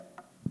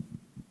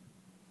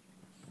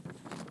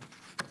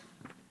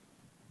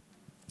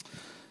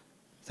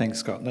Thanks,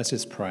 Scott. Let's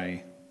just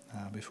pray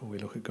before we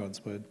look at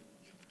God's word.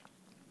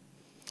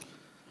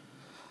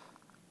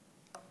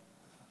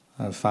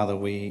 Father,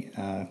 we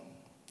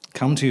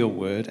come to your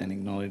word and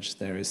acknowledge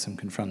there is some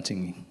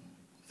confronting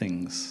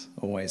things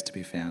always to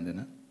be found in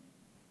it.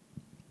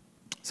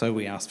 So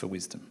we ask for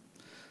wisdom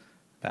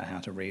about how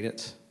to read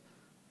it,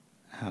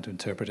 how to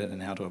interpret it,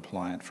 and how to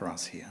apply it for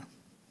us here.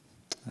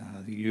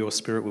 Your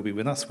Spirit will be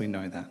with us, we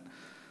know that.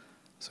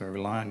 So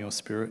rely on your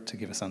Spirit to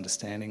give us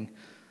understanding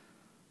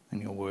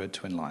and your word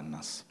to enlighten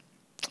us.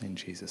 In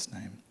Jesus'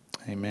 name,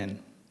 amen.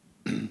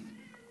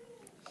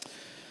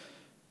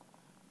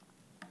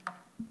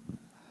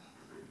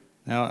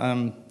 Now,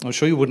 I'm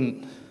sure you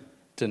wouldn't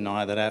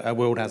deny that our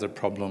world has a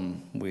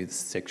problem with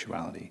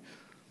sexuality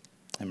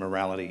and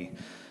morality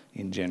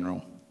in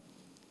general.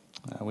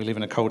 We live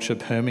in a culture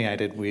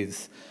permeated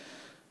with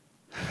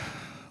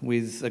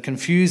a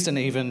confused and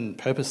even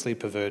purposely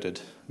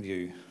perverted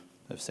view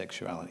of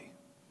sexuality.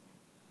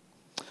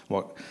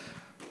 What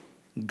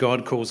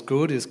God calls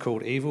good is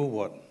called evil.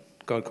 What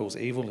God calls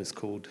evil is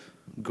called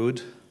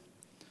good.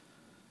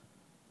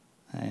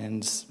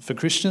 And for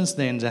Christians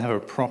then to have a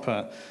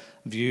proper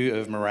view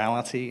of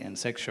morality and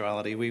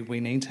sexuality,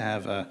 we need to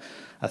have a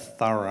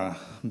thorough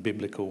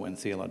biblical and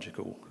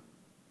theological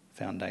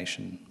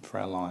foundation for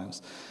our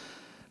lives.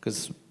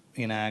 Because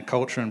in our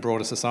culture and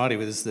broader society,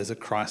 there's a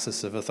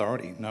crisis of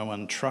authority. No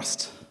one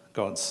trusts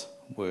God's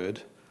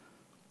word.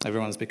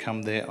 Everyone's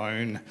become their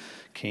own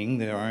king,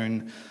 their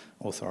own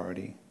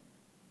authority.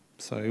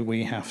 So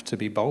we have to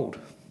be bold.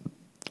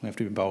 We have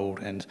to be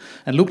bold and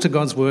look to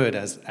God's word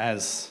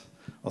as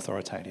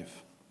authoritative,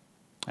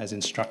 as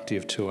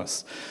instructive to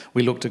us.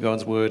 We look to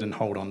God's word and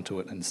hold on to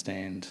it and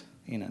stand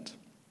in it.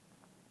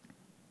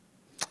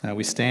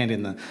 We stand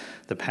in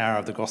the power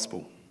of the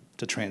gospel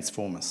to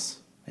transform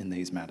us in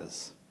these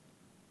matters,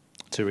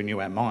 to renew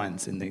our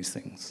minds in these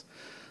things,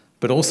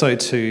 but also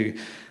to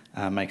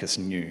make us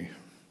new,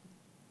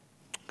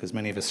 because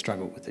many of us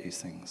struggle with these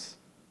things.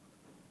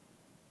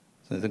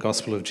 So the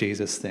gospel of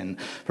Jesus then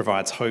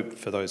provides hope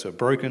for those who are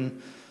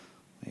broken,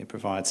 it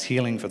provides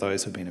healing for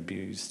those who have been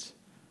abused,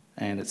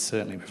 and it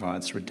certainly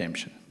provides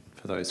redemption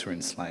for those who are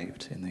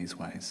enslaved in these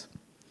ways.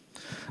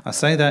 I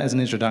say that as an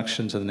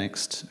introduction to the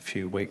next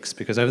few weeks,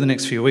 because over the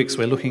next few weeks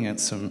we're looking at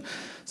some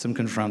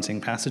confronting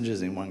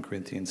passages in 1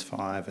 Corinthians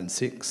 5 and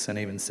 6 and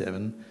even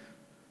 7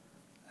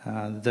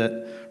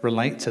 that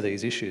relate to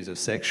these issues of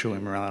sexual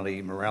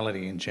immorality,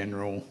 morality in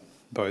general,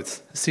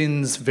 both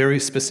sins very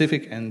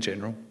specific and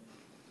general.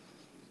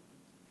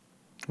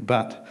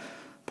 But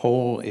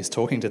Paul is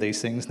talking to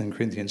these things in the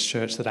Corinthians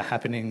church that are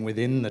happening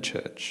within the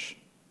church.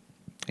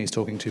 He's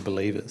talking to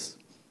believers.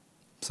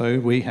 So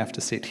we have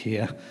to sit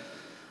here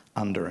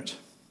under it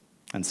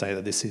and say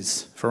that this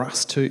is for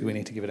us too. We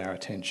need to give it our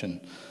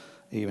attention,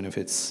 even if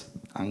it's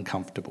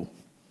uncomfortable.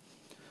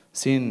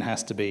 Sin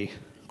has to be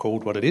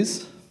called what it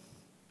is,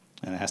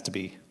 and it has to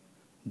be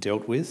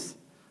dealt with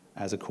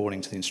as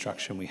according to the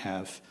instruction we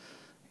have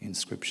in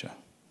Scripture.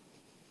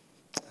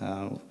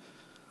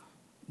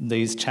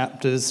 These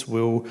chapters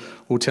will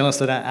tell us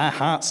that our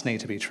hearts need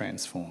to be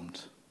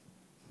transformed.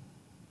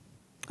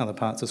 Other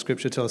parts of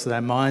Scripture tell us that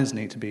our minds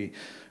need to be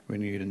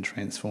renewed and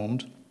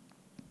transformed.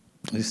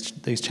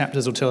 These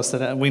chapters will tell us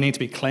that we need to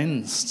be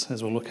cleansed,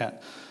 as we'll look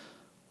at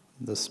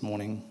this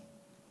morning.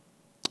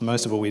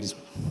 Most of all, we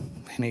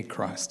need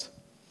Christ.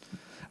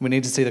 We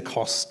need to see the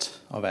cost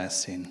of our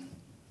sin.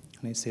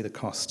 We need to see the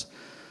cost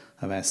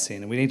of our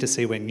sin. And we need to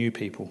see we're new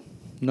people,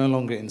 no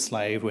longer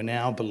enslaved. We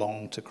now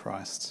belong to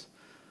Christ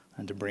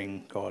and to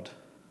bring God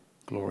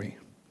glory.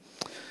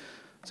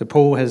 So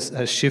Paul has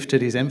shifted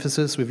his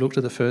emphasis. We've looked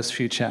at the first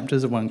few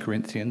chapters of 1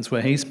 Corinthians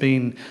where he's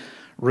been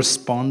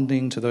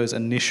responding to those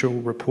initial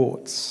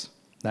reports.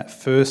 That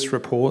first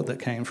report that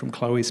came from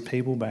Chloe's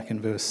people back in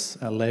verse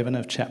 11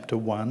 of chapter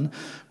 1,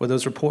 were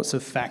those reports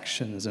of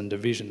factions and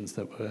divisions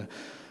that were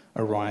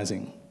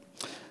arising.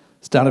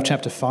 Start of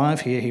chapter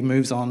 5 here, he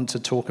moves on to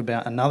talk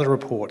about another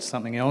report,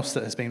 something else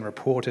that has been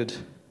reported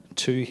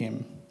to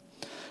him,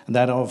 and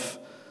that of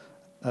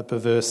a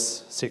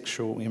perverse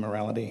sexual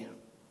immorality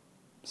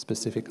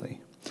specifically.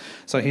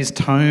 So his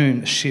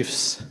tone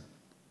shifts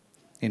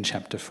in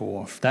chapter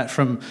 4. That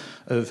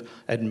of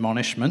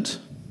admonishment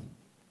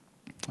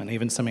and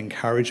even some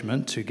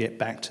encouragement to get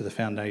back to the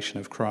foundation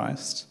of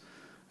Christ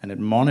and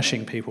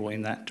admonishing people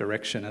in that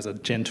direction as a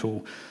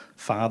gentle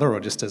father or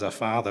just as a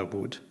father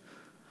would,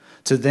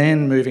 to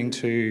then moving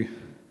to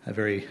a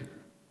very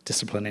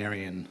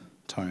disciplinarian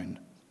tone.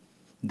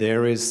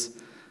 There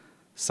is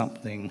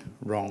something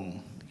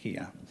wrong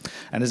here.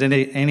 And as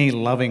any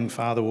loving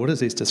father would,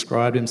 as he's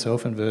described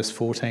himself in verse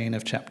 14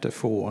 of chapter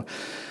 4,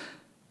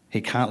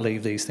 he can't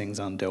leave these things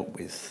undealt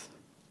with.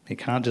 He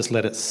can't just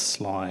let it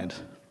slide.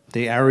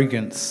 The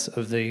arrogance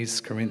of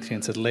these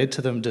Corinthians had led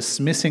to them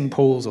dismissing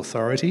Paul's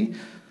authority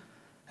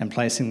and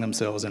placing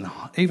themselves in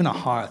even a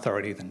higher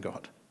authority than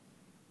God,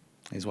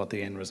 is what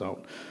the end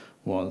result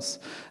was.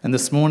 And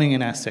this morning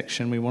in our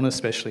section, we want to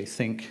especially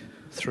think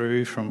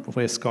through from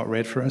where Scott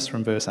read for us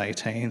from verse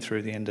 18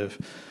 through the end of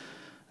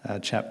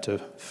chapter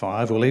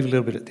 5. We'll leave a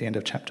little bit at the end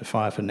of chapter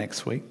 5 for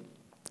next week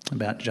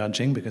about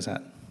judging, because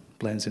that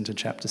blends into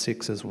chapter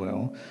 6 as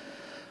well.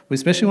 We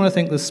especially want to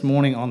think this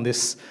morning on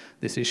this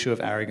issue of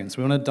arrogance.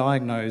 We want to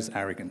diagnose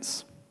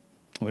arrogance.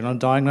 We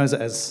want to diagnose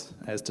it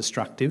as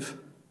destructive,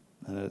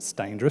 and it's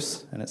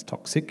dangerous, and it's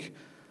toxic.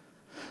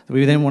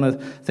 We then want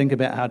to think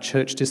about how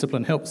church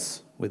discipline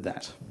helps with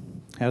that.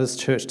 How does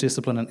church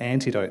discipline an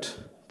antidote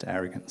to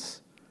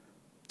arrogance?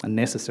 A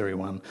necessary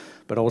one,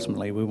 but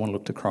ultimately we want to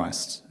look to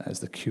Christ as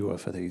the cure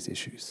for these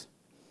issues.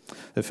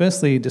 So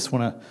firstly, just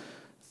want to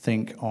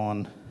think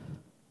on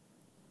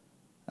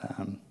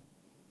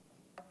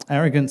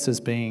arrogance as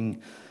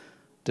being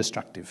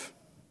destructive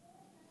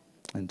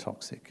and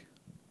toxic.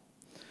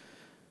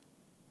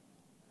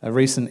 A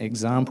recent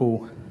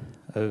example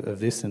of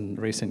this in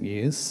recent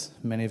years,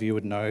 many of you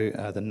would know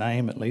the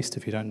name, at least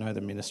if you don't know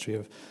the ministry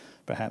of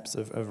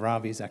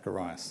Ravi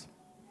Zacharias.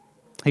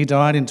 He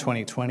died in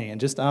 2020, and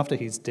just after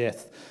his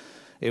death,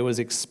 it was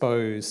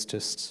exposed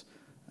just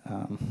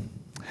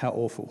how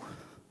awful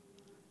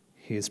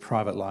his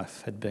private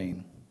life had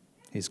been.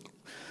 His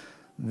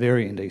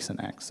very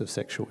indecent acts of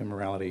sexual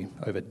immorality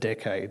over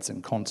decades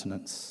and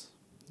continents,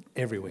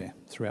 everywhere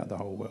throughout the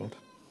whole world.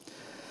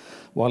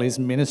 While his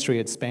ministry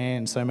had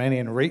spanned so many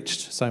and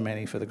reached so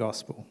many for the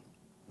gospel,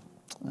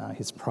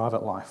 his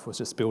private life was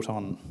just built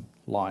on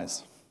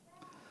lies,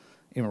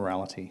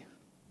 immorality,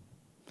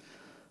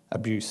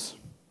 abuse,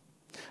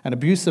 and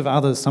abuse of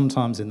others,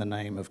 sometimes in the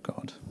name of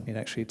God. He'd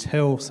actually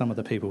tell some of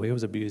the people he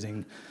was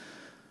abusing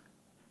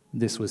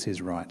this was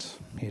his right.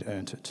 He'd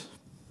earned it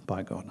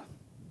by God.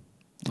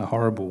 A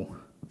horrible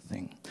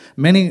thing.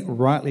 Many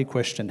rightly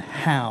question,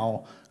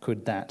 how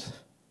could that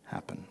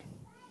happen?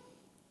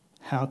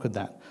 How could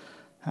that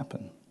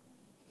happen?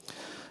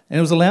 And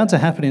it was allowed to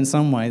happen in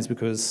some ways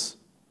because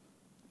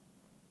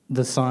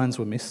the signs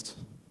were missed.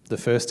 The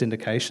first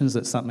indications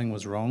that something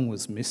was wrong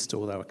was missed,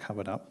 or they were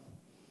covered up.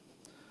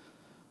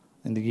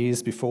 In the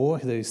years before,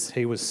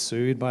 he was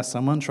sued by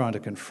someone trying to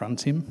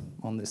confront him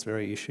on this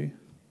very issue.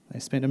 They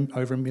spent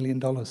over $1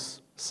 million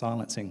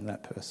silencing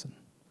that person.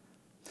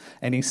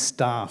 Any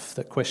staff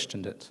that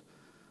questioned it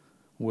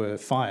were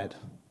fired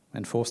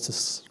and forced to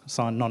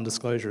sign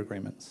non-disclosure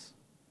agreements.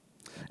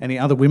 Any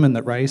other women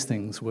that raised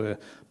things were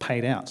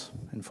paid out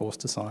and forced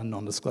to sign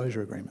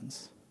non-disclosure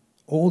agreements.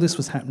 All this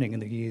was happening in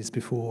the years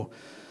before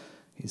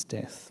his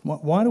death.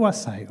 Why do I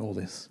say all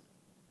this?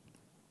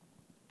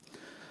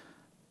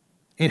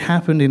 It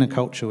happened in a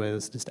culture where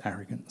there's just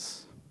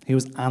arrogance. He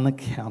was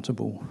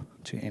unaccountable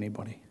to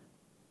anybody.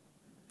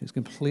 He was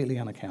completely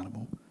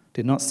unaccountable.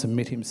 Did not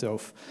submit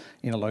himself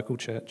in a local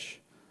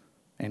church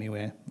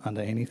anywhere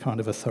under any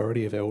kind of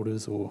authority of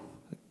elders or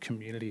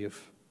community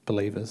of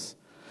believers.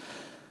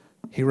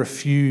 He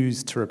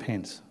refused to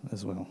repent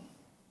as well.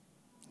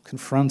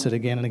 Confronted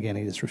again and again,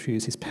 he just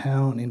refused his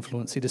power and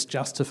influence. He just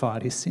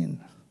justified his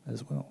sin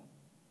as well.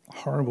 A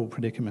horrible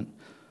predicament.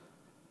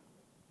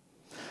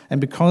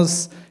 And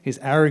because his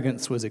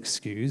arrogance was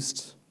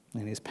excused,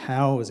 and his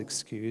power was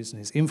excused, and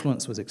his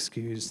influence was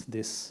excused,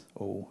 this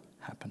all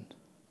happened.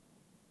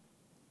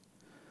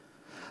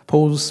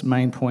 Paul's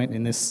main point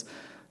in this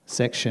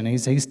section,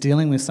 he's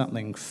dealing with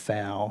something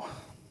foul,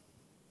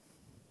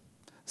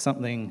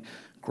 something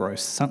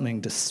gross, something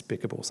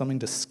despicable, something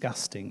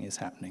disgusting is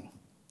happening.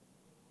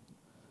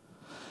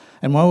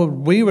 And while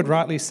we would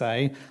rightly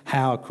say,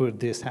 how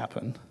could this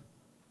happen?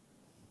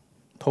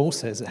 Paul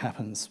says it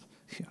happens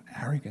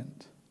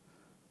arrogant.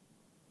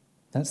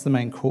 That's the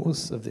main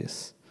cause of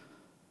this.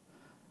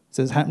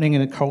 So it's happening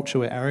in a culture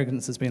where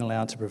arrogance has been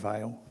allowed to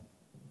prevail.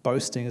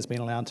 Boasting has been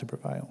allowed to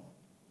prevail.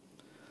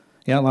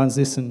 He outlines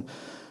this in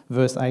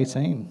verse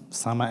 18.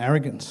 Some are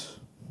arrogant.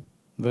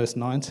 Verse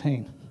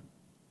 19.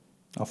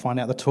 I'll find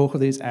out the talk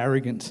of these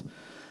arrogant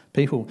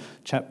people.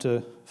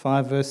 Chapter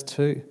 5, verse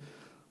 2.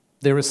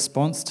 Their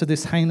response to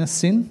this heinous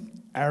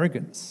sin?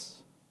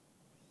 Arrogance.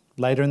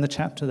 Later in the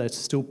chapter, they're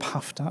still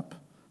puffed up.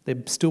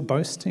 They're still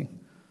boasting.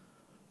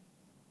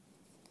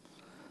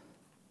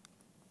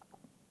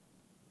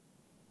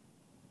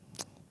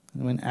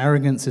 And when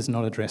arrogance is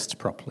not addressed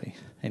properly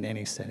in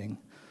any setting,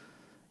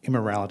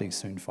 immorality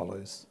soon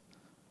follows.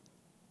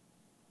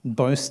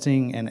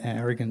 Boasting and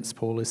arrogance,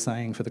 Paul is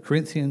saying, for the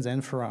Corinthians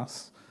and for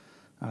us,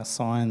 are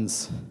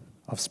signs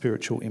of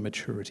spiritual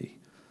immaturity.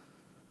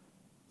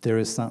 There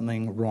is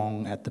something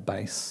wrong at the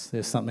base.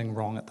 There's something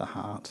wrong at the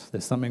heart.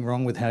 There's something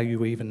wrong with how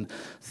you even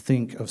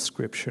think of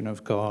Scripture and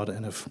of God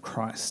and of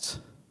Christ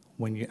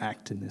when you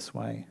act in this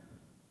way.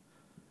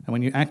 And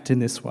when you act in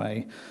this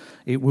way,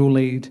 it will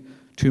lead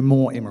to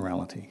more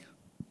immorality,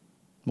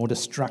 more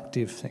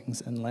destructive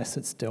things, unless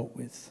it's dealt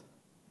with.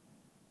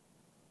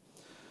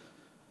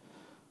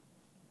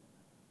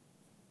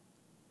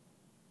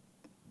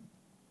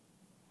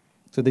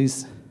 So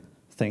these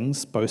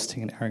things,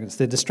 boasting and arrogance,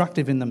 they're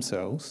destructive in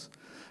themselves,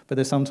 but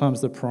they're sometimes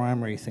the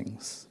primary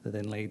things that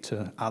then lead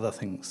to other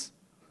things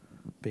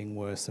being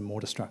worse and more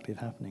destructive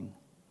happening,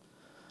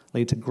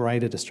 lead to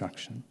greater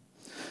destruction.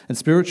 And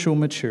spiritual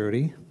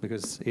maturity,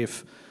 because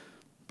if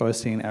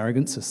boasting and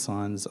arrogance are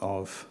signs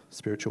of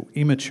spiritual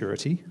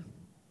immaturity,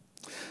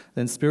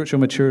 then spiritual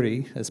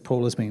maturity, as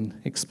Paul has been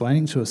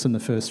explaining to us in the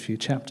first few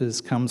chapters,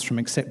 comes from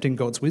accepting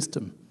God's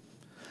wisdom.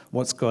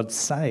 What's God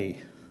say?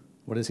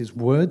 What does his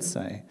word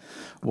say?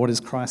 What has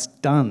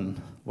Christ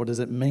done? What does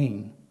it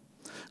mean?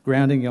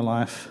 Grounding your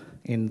life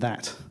in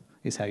that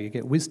is how you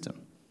get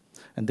wisdom.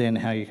 And then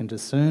how you can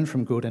discern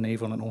from good and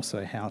evil, and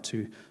also how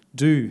to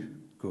do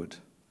good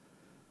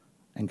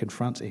and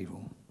confront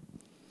evil.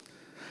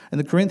 And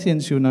the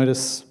Corinthians, you'll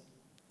notice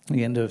at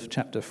the end of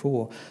chapter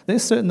 4, they're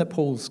certain that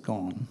Paul's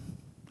gone.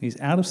 He's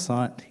out of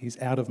sight, he's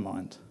out of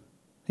mind.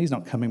 He's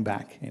not coming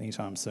back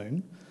anytime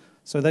soon.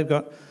 So they've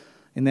got,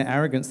 in their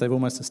arrogance, they've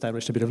almost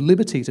established a bit of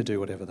liberty to do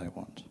whatever they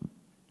want.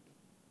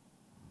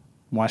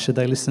 Why should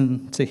they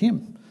listen to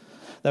him?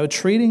 They were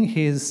treating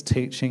his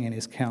teaching and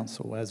his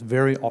counsel as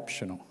very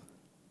optional.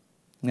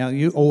 Now,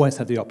 you always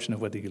have the option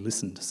of whether you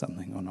listen to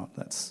something or not.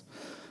 That's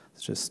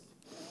just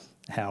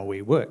how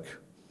we work.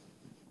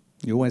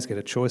 You always get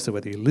a choice of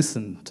whether you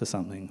listen to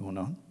something or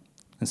not.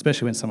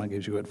 Especially when someone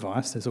gives you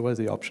advice, there's always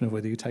the option of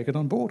whether you take it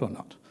on board or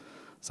not.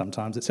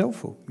 Sometimes it's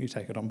helpful, you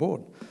take it on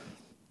board.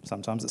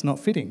 Sometimes it's not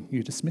fitting,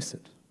 you dismiss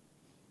it.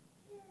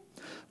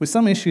 With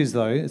some issues,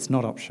 though, it's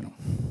not optional.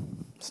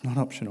 It's not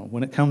optional.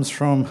 When it comes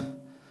from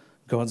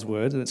God's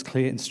word and its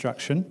clear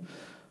instruction,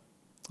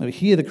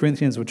 here the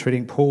Corinthians were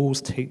treating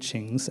Paul's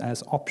teachings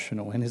as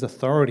optional, and his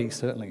authority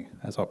certainly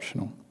as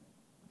optional.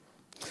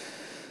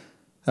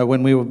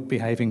 When we were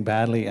behaving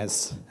badly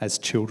as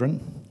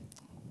children,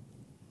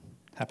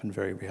 happened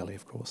very rarely,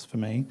 of course, for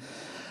me,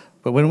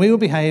 but when we were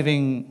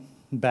behaving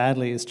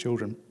badly as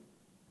children,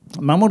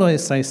 Mum would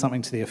always say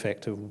something to the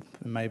effect of,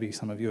 maybe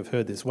some of you have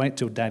heard this, wait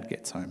till Dad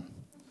gets home.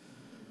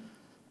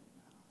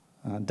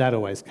 Dad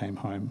always came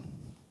home.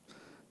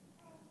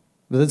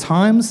 But the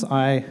times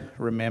I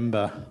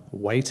remember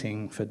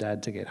waiting for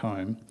Dad to get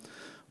home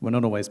were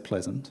not always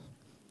pleasant.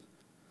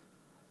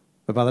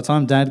 But by the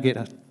time Dad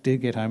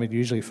did get home, he'd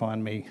usually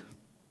find me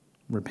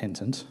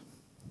repentant,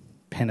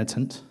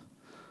 penitent,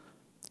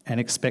 and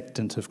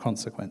expectant of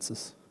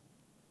consequences.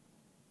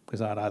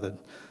 Because I'd either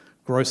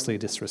grossly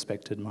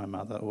disrespected my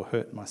mother or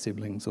hurt my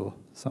siblings or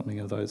something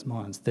of those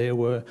minds. There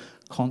were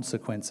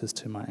consequences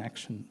to my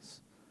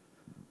actions.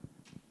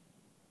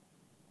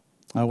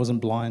 I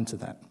wasn't blind to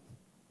that.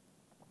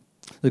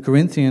 The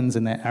Corinthians,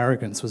 in their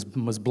arrogance,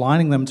 was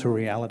blinding them to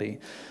reality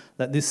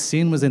that this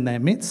sin was in their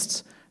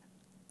midst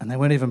and they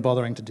weren't even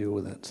bothering to deal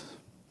with it.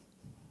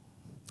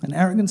 And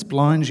arrogance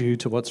blinds you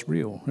to what's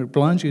real. It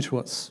blinds you to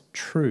what's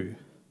true.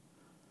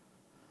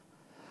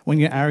 When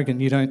you're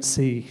arrogant, you don't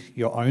see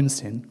your own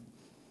sin.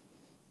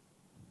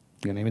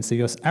 You don't even see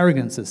your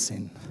arrogance as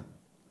sin.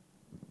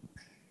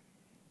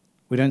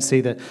 We don't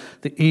see the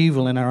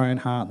evil in our own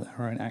heart,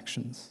 our own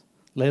actions,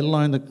 let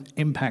alone the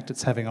impact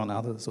it's having on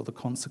others or the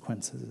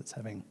consequences it's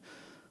having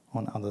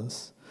on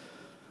others.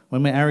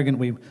 When we're arrogant,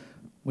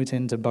 we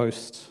tend to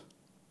boast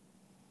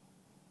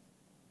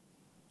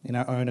in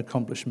our own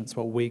accomplishments,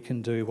 what we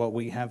can do, what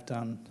we have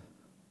done,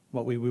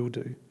 what we will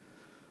do.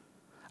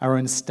 Our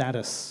own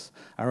status,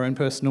 our own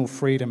personal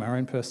freedom, our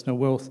own personal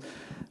wealth.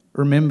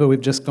 Remember, we've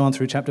just gone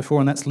through chapter 4,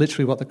 and that's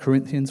literally what the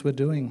Corinthians were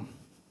doing.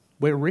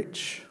 We're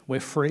rich,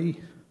 we're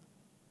free,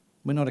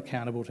 we're not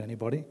accountable to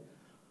anybody.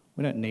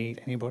 We don't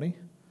need anybody.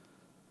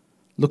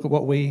 Look at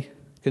what we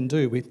can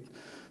do.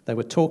 They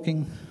were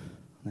talking,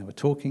 and they were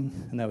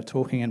talking, and they were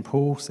talking, and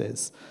Paul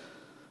says,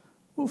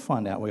 we'll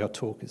find out what your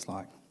talk is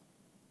like.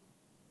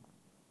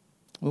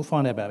 We'll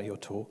find out about your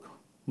talk,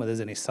 whether there's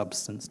any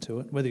substance to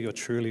it, whether you're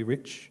truly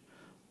rich,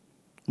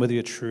 whether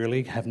you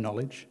truly have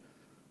knowledge,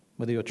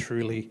 whether you're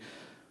truly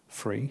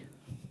free.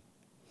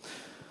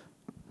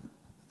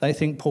 They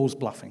think Paul's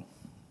bluffing.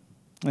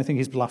 They think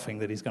he's bluffing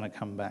that he's going to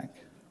come back.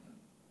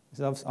 He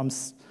says,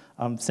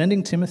 I'm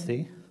sending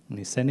Timothy, and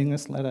he's sending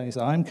this letter. He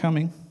says, I'm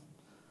coming.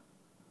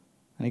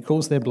 And he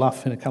calls their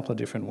bluff in a couple of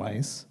different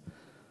ways.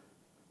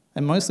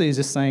 And mostly he's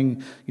just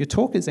saying, your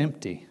talk is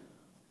empty,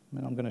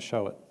 and I'm going to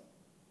show it.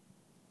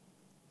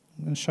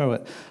 I'm going to show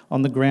it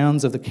on the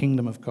grounds of the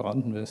kingdom of God,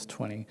 in verse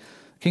 20.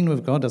 The kingdom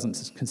of God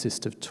doesn't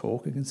consist of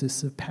talk, it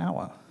consists of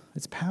power.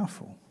 It's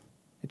powerful.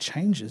 It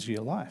changes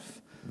your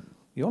life.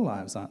 Your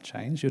lives aren't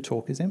changed, your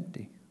talk is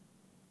empty.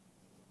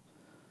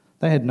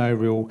 They had no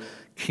real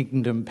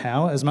kingdom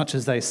power, as much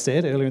as they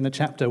said earlier in the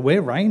chapter,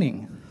 we're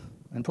reigning.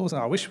 And Paul said,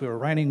 I wish we were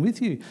reigning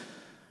with you.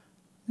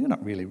 You're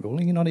not really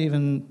ruling, you're not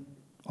even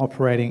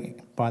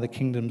operating by the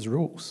kingdom's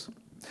rules.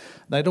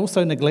 They'd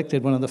also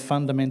neglected one of the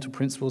fundamental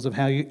principles of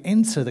how you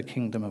enter the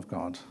kingdom of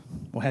God,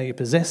 or how you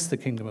possess the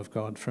kingdom of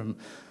God from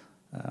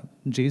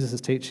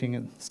Jesus' teaching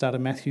at the start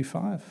of Matthew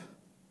 5.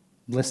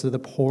 Blessed are the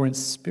poor in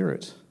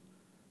spirit,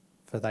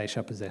 for they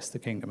shall possess the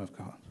kingdom of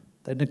God.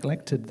 They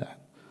neglected that.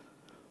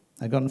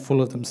 They'd gotten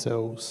full of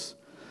themselves.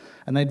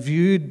 And they'd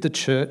viewed the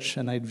church,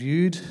 and they'd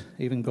viewed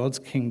even God's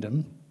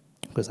kingdom,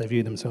 because they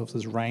viewed themselves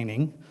as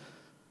reigning,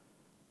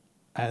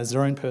 as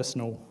their own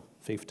personal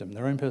fiefdom,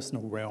 their own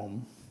personal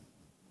realm,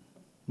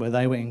 where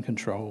they were in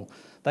control.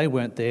 They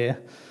weren't there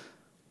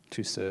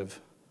to serve.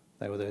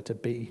 They were there to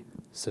be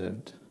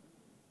served.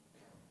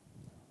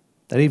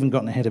 They'd even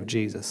gotten ahead of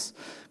Jesus,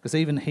 because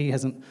even he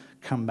hasn't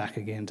come back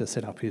again to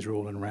set up his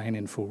rule and reign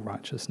in full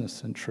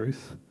righteousness and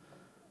truth.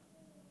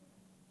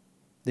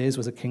 Theirs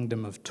was a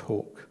kingdom of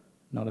talk,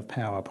 not of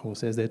power, Paul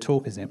says. Their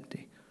talk is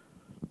empty.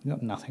 They've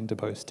got nothing to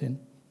boast in.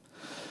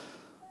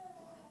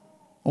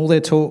 All their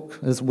talk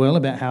as well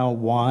about how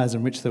wise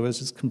and rich they were is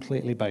just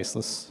completely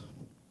baseless.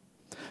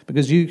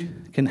 Because you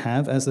can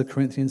have, as the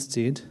Corinthians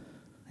did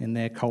in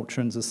their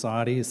culture and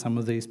society, as some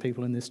of these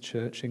people in this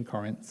church in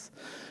Corinth,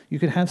 you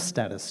could have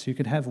status, you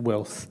could have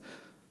wealth,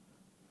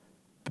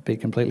 but be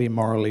completely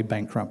morally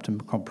bankrupt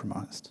and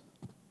compromised.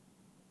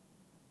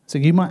 So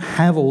you might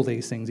have all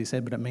these things, he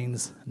said, but it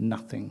means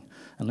nothing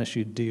unless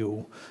you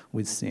deal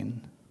with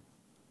sin.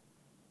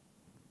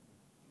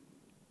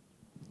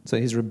 So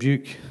his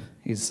rebuke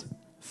is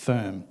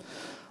firm.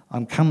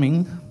 I'm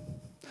coming,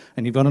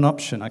 and you've got an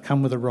option. I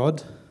come with a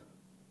rod,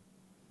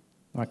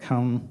 or I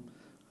come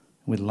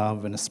with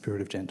love and a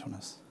spirit of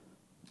gentleness.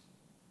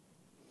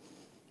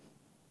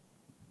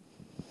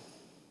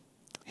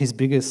 His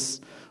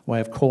biggest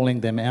way of calling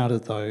them out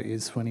of, though,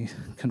 is when he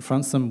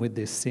confronts them with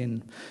this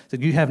sin,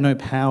 that you have no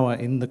power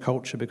in the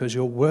culture because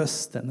you're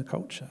worse than the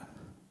culture.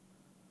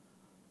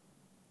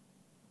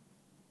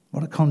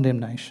 What a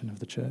condemnation of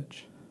the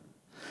church.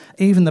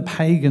 Even the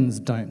pagans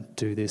don't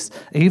do this.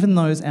 Even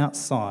those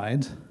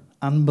outside,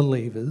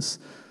 unbelievers,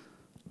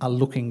 are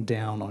looking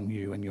down on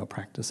you and your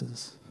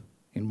practices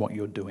in what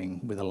you're doing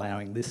with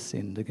allowing this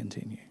sin to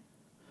continue.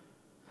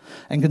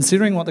 And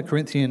considering what the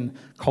Corinthian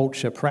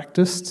culture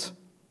practiced,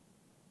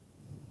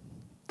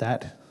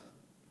 that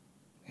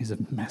is a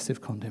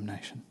massive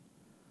condemnation.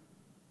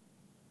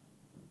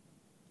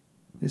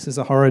 This is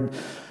a horrid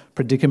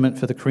predicament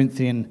for the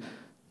Corinthian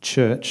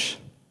church.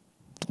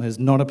 There's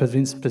not a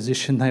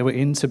position they were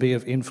in to be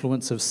of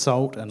influence of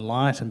salt and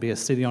light and be a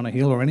city on a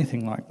hill or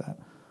anything like that.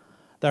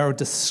 They're a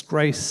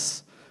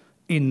disgrace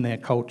in their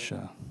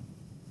culture.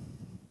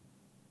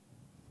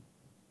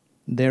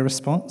 Their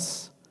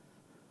response,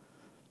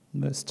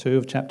 verse 2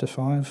 of chapter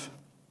 5,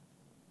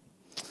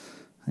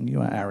 and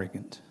you are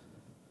arrogant.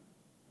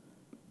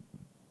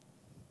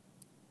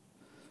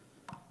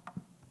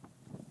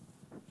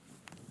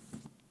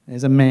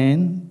 There's a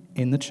man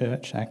in the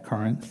church at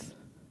Corinth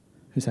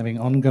who's having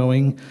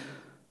ongoing,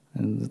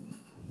 and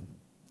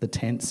the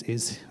tense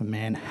is a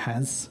man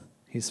has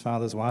his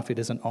father's wife. It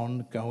is an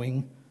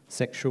ongoing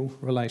sexual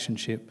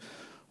relationship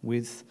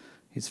with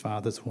his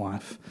father's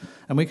wife.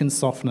 And we can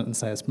soften it and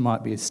say it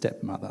might be his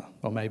stepmother,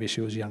 or maybe she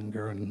was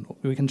younger, and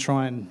we can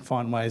try and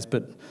find ways,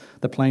 but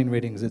the plain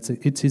reading is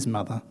it's his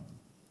mother.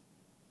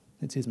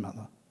 It's his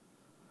mother.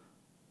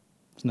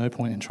 There's no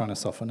point in trying to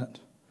soften it.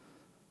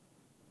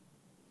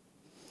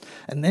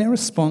 And their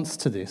response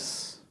to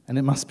this, and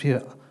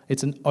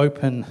it's an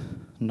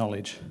open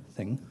knowledge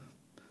thing,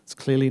 it's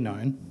clearly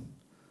known,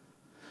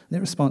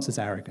 their response is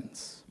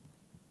arrogance,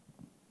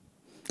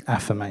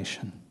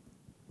 affirmation,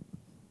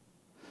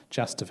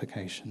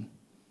 justification,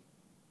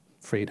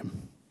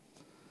 freedom.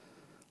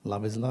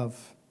 Love is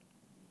love.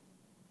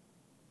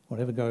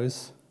 Whatever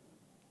goes,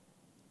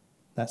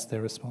 that's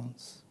their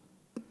response.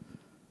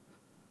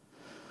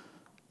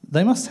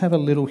 They must have a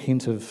little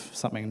hint of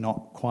something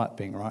not quite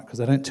being right, because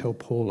they don't tell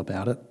Paul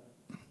about it.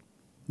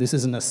 This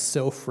isn't a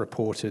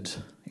self-reported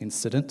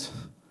incident.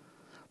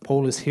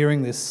 Paul is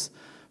hearing this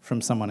from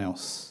someone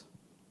else.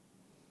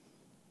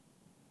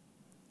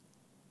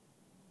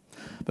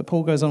 But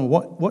Paul goes on,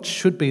 what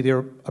should be the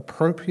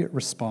appropriate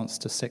response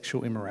to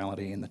sexual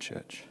immorality in the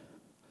church?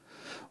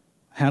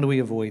 How do we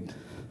avoid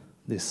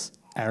this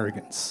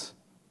arrogance?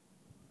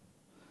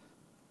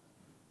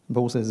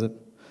 Paul says that,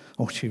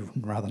 ought you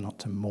rather not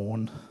to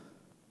mourn?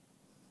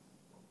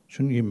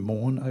 Shouldn't you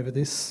mourn over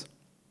this?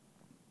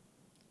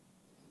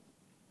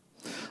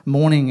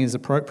 Mourning is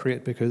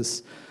appropriate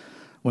because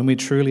when we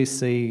truly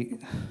see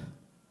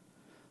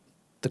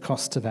the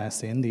cost of our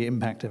sin, the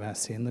impact of our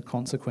sin, the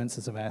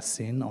consequences of our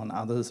sin on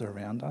others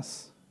around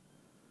us,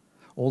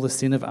 all the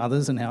sin of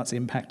others and how it's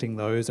impacting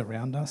those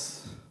around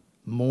us,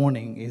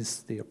 mourning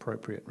is the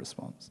appropriate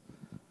response.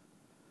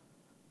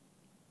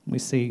 We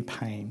see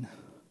pain.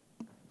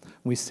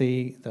 We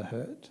see the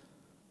hurt.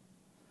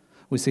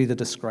 We see the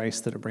disgrace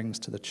that it brings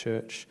to the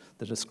church,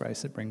 the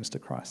disgrace it brings to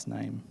Christ's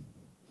name.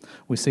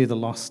 We see the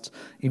lost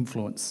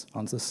influence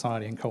on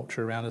society and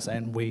culture around us,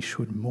 and we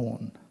should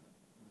mourn.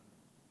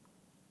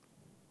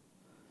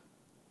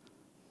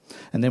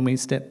 And then we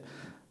step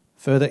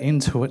further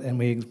into it and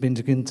we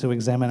begin to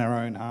examine our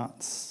own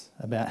hearts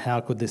about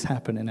how could this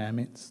happen in our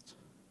midst.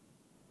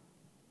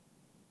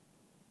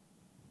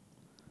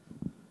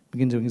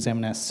 Begin to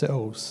examine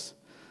ourselves.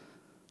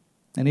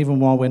 And even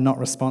while we're not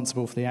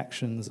responsible for the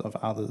actions of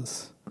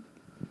others,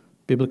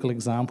 biblical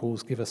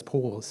examples give us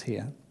pause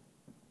here.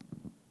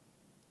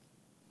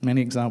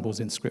 Many examples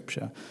in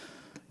Scripture,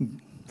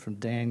 from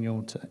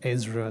Daniel to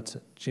Ezra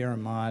to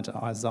Jeremiah to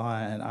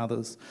Isaiah and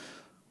others,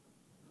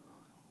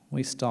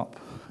 we stop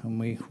and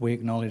we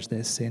acknowledge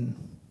their sin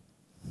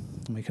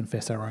and we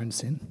confess our own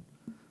sin.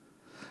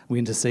 We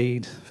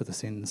intercede for the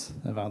sins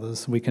of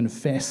others. We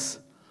confess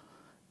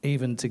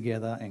even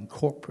together and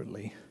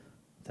corporately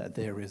that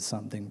there is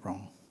something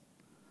wrong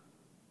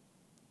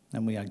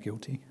and we are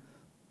guilty.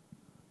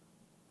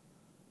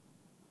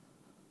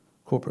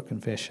 Corporate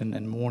confession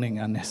and mourning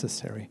are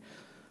necessary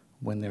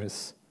when there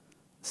is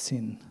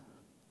sin,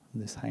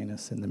 this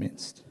heinous in the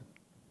midst.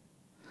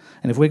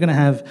 And if we're going to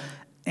have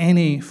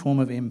any form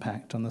of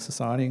impact on the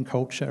society and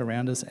culture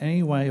around us,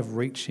 any way of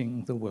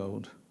reaching the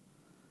world,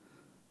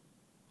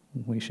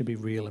 we should be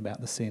real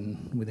about the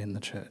sin within the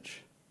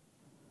church.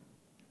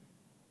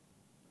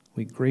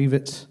 We grieve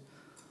it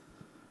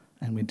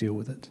and we deal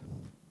with it.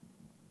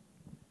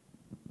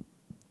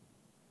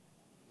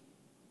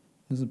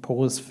 There's a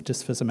pause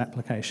just for some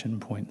application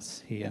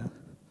points here.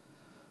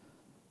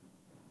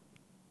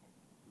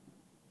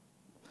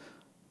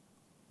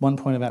 One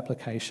point of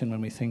application when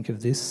we think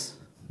of this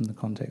in the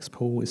context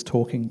Paul is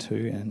talking to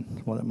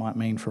and what it might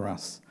mean for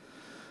us.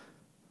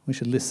 We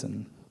should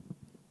listen.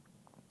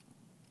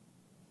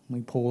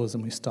 We pause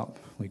and we stop.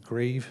 We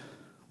grieve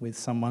with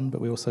someone, but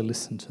we also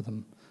listen to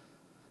them.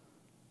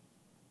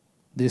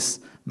 This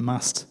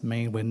must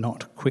mean we're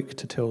not quick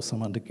to tell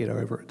someone to get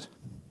over it.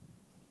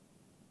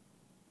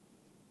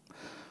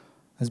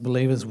 As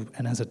believers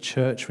and as a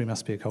church, we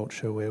must be a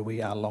culture where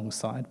we are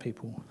alongside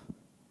people.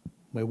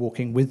 We're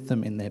walking with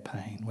them in their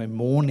pain. We're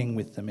mourning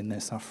with them in their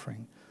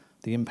suffering,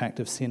 the impact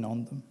of sin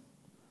on them.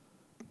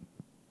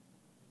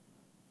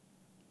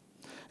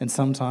 And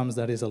sometimes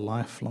that is a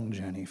lifelong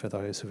journey for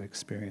those who have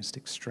experienced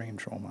extreme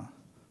trauma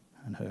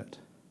and hurt.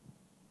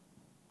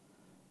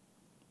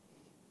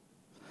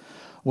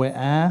 Where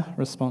our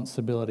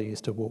responsibility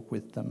is to walk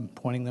with them,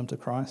 pointing them to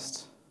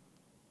Christ,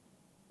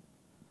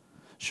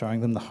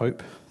 showing them the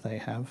hope they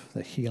have,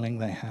 the healing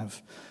they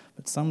have.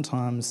 But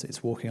sometimes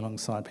it's walking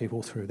alongside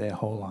people through their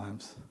whole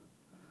lives,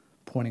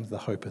 pointing to the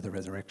hope of the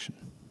resurrection,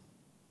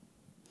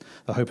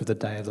 the hope of the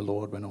day of the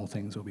Lord when all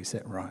things will be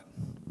set right.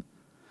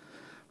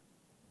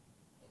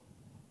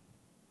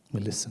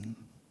 We listen.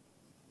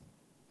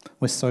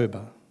 We're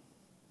sober.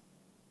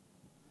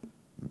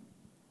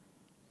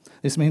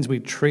 This means we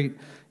treat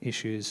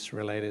issues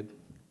related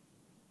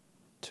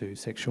to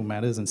sexual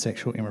matters and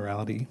sexual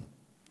immorality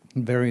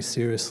very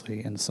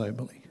seriously and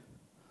soberly.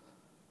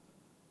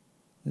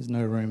 There's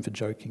no room for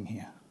joking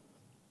here.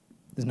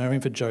 There's no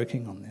room for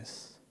joking on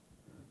this.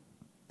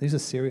 These are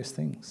serious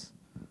things.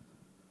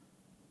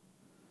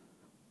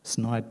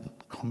 Snide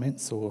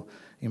comments or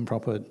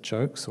improper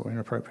jokes or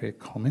inappropriate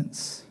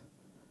comments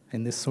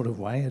in this sort of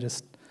way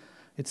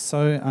it's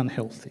so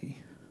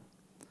unhealthy.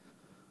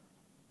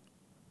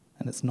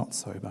 And it's not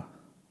sober.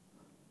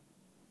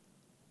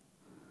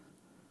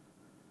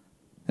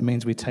 It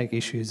means we take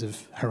issues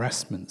of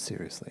harassment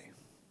seriously.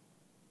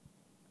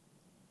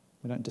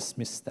 We don't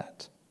dismiss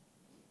that.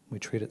 We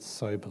treat it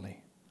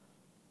soberly.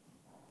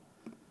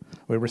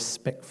 We're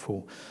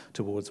respectful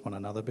towards one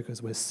another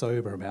because we're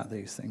sober about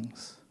these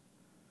things.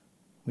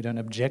 We don't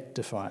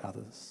objectify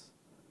others.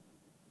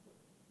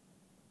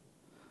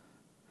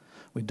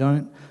 We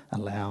don't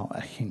allow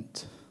a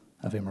hint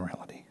of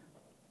immorality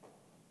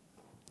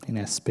in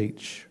our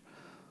speech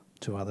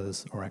to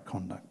others or our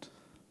conduct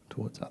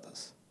towards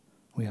others.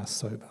 We are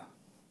sober.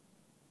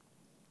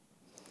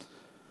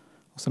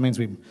 Also means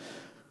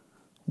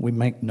we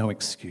make no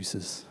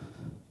excuses.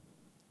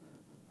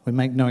 We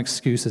make no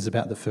excuses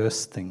about the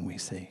first thing we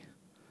see.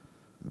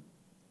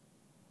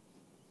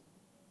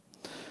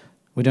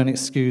 We don't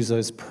excuse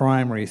those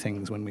primary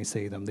things when we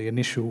see them, the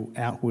initial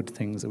outward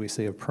things that we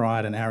see of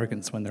pride and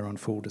arrogance when they're on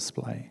full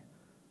display.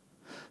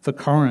 For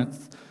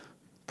Corinth,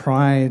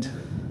 pride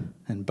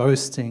and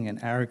boasting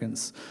and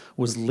arrogance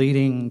was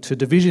leading to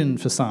division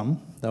for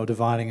some. They were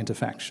dividing into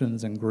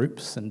factions and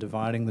groups and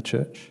dividing the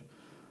church.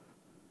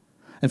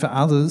 And for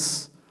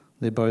others,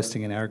 their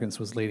boasting and arrogance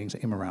was leading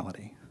to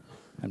immorality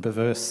and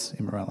perverse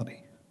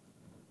immorality.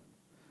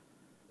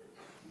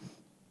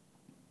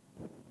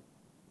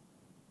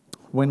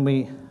 When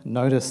we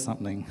notice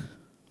something,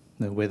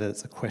 whether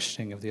it's a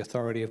questioning of the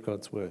authority of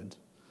God's word,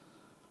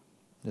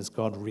 as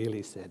God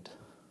really said,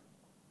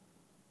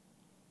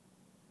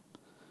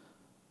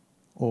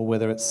 or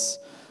whether it's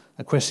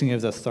a questioning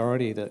of the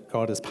authority that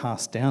God has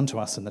passed down to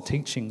us and the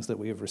teachings that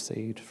we have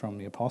received from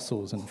the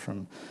apostles and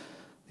from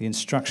the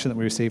instruction that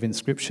we receive in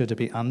Scripture to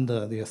be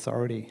under the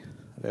authority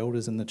of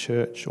elders in the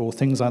church, or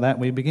things like that,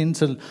 we begin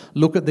to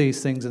look at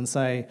these things and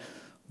say,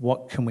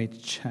 what can we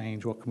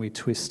change? What can we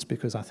twist?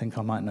 Because I think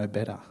I might know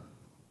better.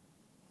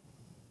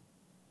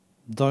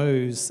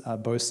 Those are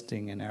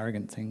boasting and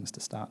arrogant things to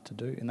start to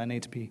do, and they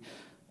need to be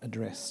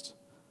addressed.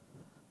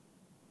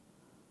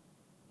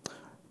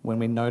 When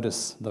we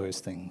notice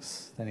those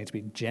things, they need to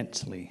be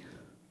gently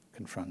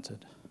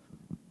confronted.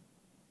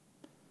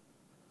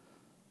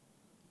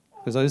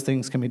 Because those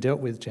things can be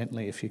dealt with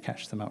gently if you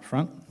catch them up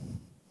front.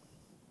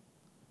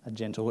 A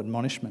gentle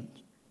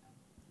admonishment,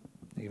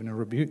 even a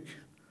rebuke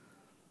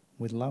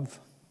with love,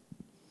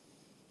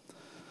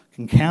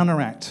 can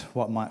counteract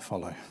what might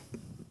follow.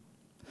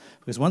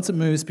 Because once it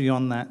moves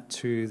beyond that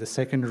to the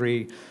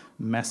secondary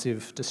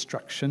massive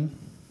destruction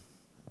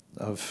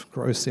of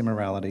gross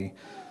immorality,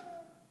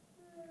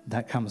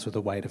 that comes with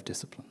a weight of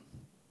discipline.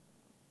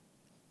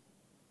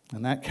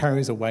 And that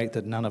carries a weight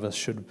that none of us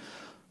should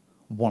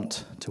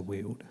want to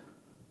wield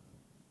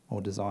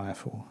or desire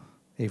for,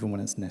 even when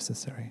it's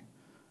necessary.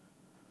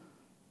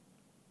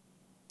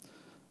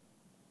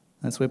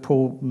 That's where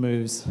Paul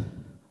moves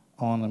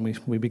on, and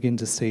we begin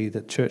to see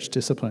that church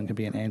discipline can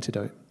be an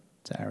antidote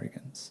to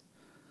arrogance.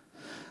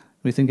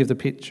 We think of the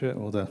picture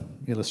or the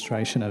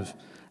illustration of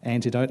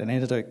antidote. An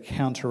antidote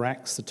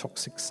counteracts the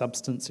toxic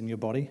substance in your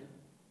body.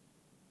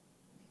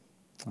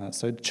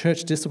 So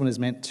church discipline is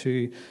meant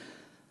to,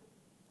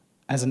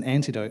 as an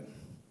antidote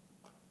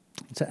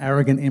to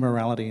arrogant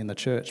immorality in the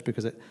church,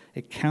 because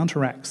it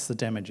counteracts the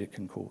damage it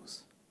can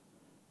cause.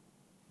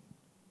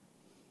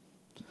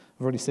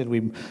 I've already said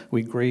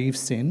we grieve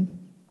sin.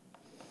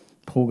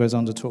 Paul goes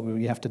on to talk about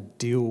you have to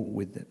deal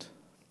with it.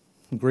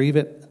 Grieve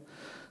it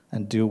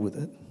and deal with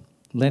it.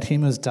 Let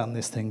him who has done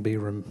this thing be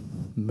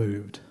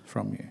removed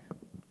from you.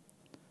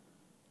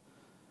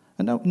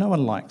 And no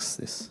one likes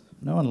this.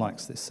 No one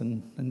likes this.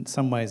 And in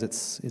some ways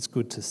it's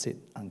good to sit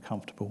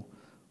uncomfortable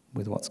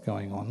with what's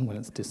going on when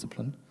it's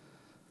discipline.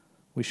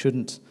 We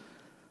shouldn't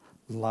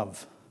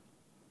love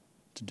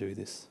to do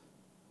this.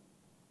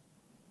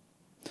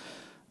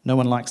 No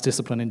one likes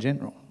discipline in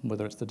general,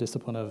 whether it's the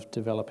discipline of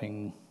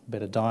developing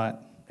better diet,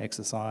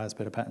 exercise,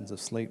 better patterns of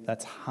sleep.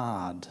 That's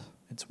hard.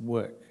 It's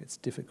work. It's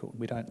difficult.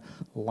 We don't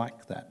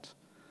like that.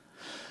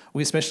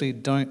 We especially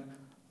don't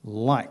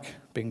like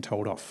being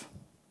told off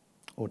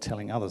or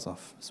telling others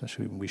off,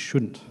 especially when we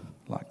shouldn't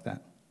like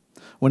that.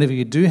 Whenever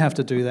you do have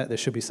to do that, there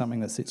should be something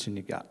that sits in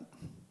your gut.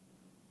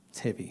 It's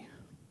heavy.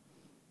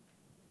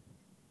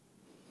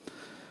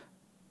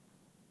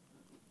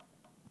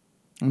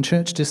 And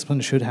church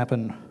discipline should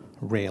happen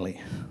rarely,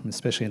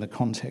 especially in the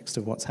context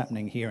of what's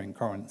happening here in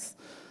Corinth.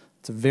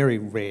 It's a very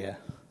rare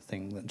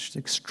thing, it's an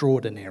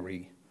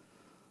extraordinary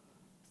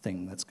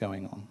thing that's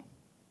going on.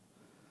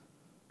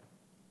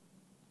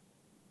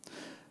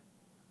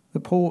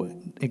 But Paul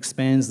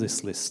expands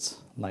this list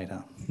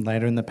later.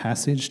 Later in the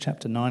passage,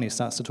 chapter 9, he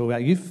starts to talk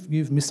about,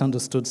 you've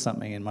misunderstood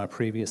something in my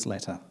previous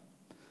letter.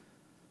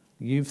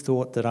 You've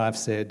thought that I've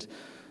said,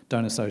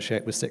 don't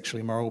associate with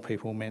sexually immoral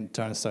people meant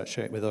don't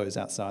associate with those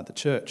outside the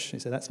church. He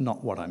said, that's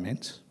not what I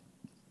meant.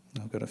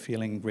 I've got a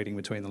feeling, reading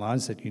between the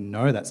lines, that you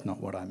know that's not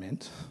what I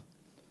meant.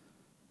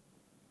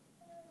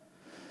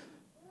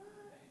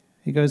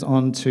 He goes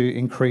on to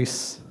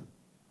increase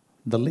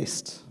the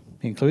list.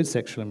 He includes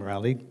sexual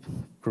immorality,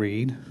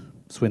 greed,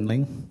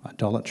 swindling,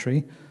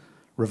 idolatry,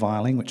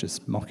 reviling, which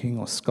is mocking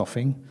or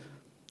scoffing,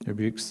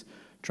 rebukes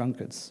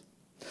drunkards.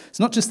 It's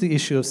not just the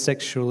issue of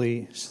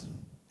sexually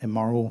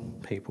immoral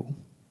people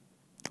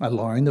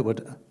alone that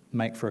would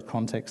make for a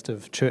context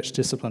of church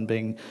discipline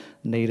being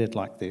needed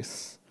like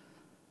this.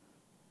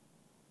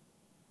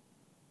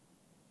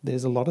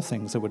 There's a lot of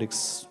things that would, it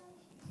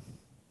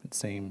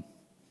seem,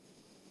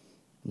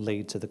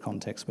 lead to the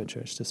context where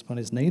church discipline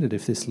is needed.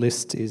 If this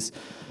list is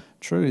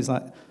true, it's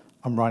like,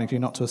 I'm writing to you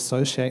not to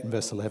associate, in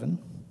verse 11,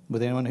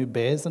 with anyone who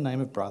bears the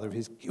name of brother if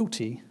he's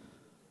guilty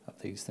of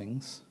these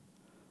things.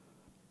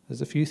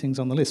 There's a few things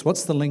on the list.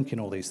 What's the link in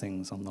all these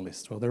things on the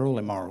list? Well, they're all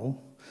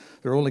immoral.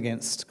 They're all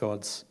against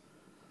God's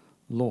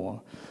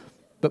law.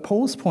 But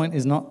Paul's point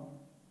is not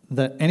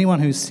that anyone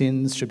who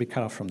sins should be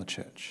cut off from the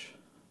church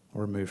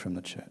or removed from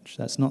the church.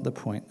 That's not the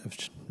point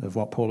of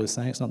what Paul is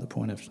saying. It's not the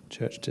point of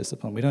church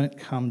discipline. We don't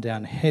come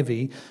down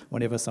heavy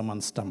whenever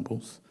someone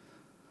stumbles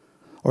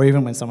or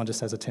even when someone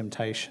just has a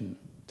temptation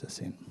to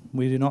sin.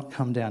 We do not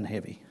come down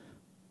heavy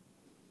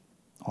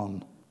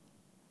on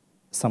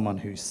someone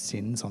who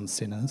sins, on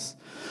sinners.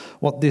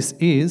 What this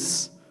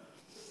is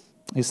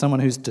someone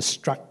who's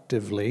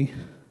destructively,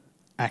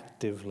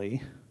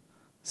 actively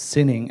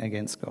sinning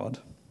against God.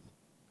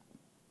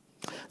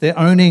 They're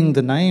owning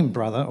the name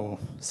brother or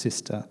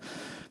sister,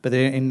 but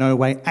they're in no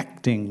way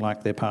acting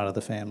like they're part of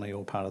the family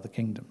or part of the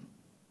kingdom.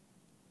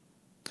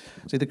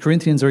 See, the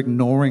Corinthians are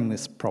ignoring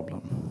this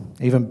problem,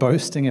 even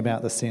boasting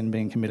about the sin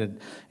being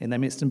committed in their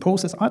midst. And Paul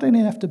says, I don't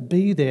even have to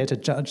be there to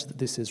judge that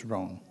this is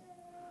wrong,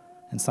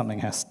 and something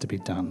has to be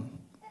done.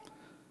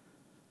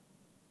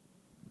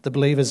 The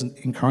believers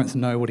in Corinth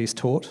know what he's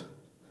taught.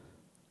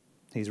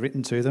 He's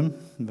written to them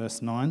in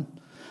verse 9.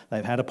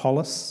 They've had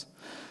Apollos.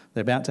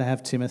 They're about to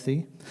have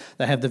Timothy.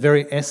 They have the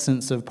very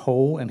essence of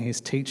Paul and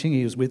his teaching.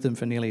 He was with them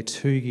for nearly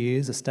 2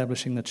 years,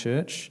 establishing the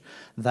church.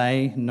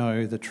 They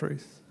know the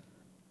truth.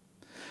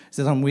 He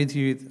says, I'm with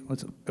you,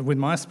 with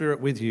my spirit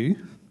with you,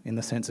 in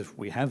the sense of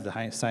we have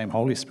the same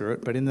Holy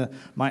Spirit, but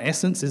my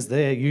essence is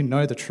there. You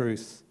know the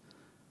truth.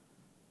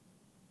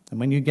 And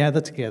when you gather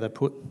together,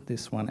 put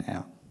this one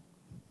out.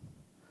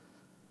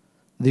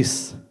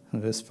 This,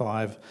 in verse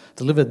 5,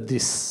 deliver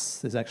this.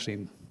 There's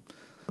actually,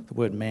 the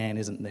word man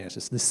isn't there. It's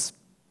just this,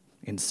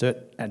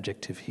 insert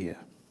adjective here.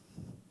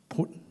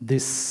 Put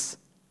this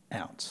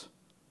out.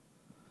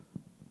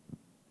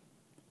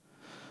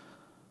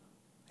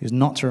 He is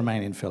not to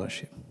remain in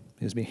fellowship.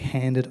 He is to be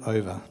handed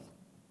over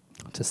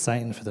to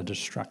Satan for the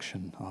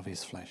destruction of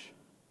his flesh.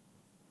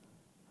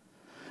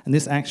 And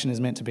this action is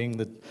meant to bring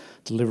the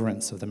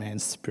deliverance of the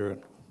man's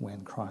spirit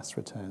when Christ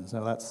returns.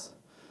 Now that's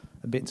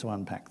a bit to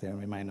unpack there, and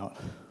we may not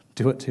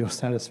do it to your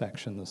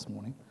satisfaction this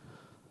morning.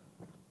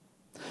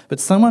 But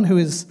someone who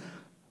is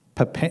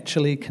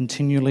perpetually,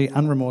 continually,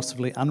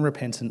 unremorsefully,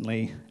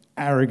 unrepentantly,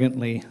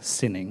 arrogantly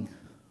sinning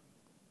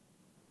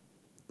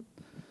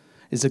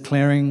is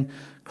declaring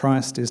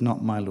Christ is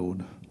not my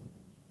Lord.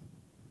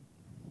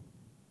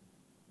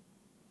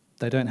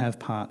 They don't have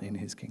part in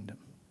his kingdom.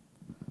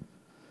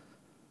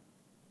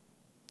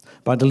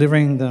 By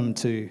delivering them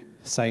to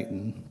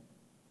Satan,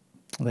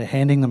 they're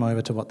handing them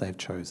over to what they've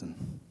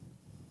chosen.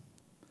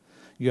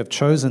 You have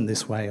chosen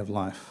this way of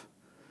life.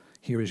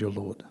 Here is your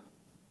Lord.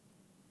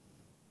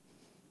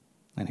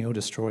 And he'll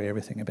destroy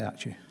everything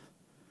about you.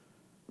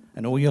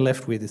 And all you're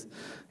left with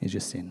is your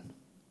sin.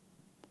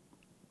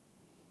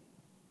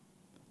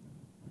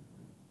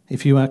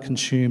 If you are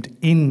consumed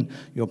in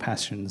your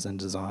passions and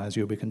desires,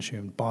 you'll be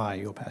consumed by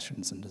your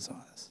passions and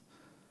desires.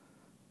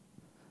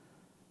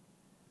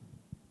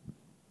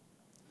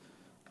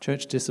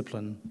 Church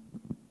discipline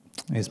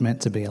is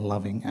meant to be a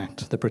loving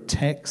act that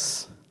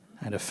protects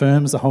and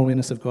affirms the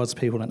holiness of God's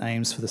people and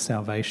aims for the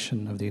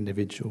salvation of the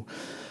individual.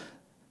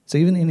 So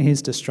even in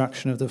his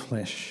destruction of the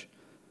flesh,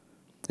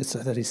 it's so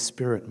that his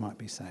spirit might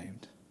be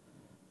saved.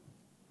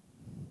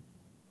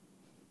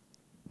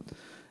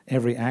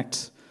 Every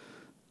act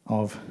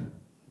of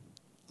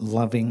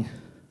loving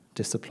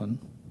discipline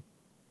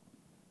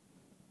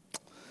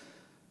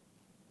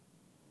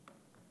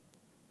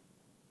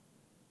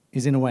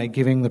is in a way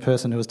giving the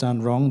person who has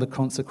done wrong the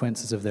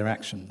consequences of their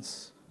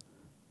actions.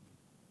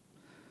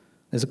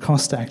 There's a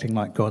cost to acting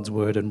like God's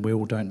word and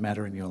will don't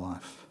matter in your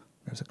life.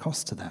 There's a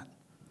cost to that.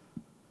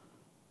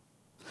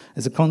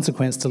 There's a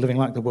consequence to living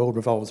like the world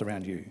revolves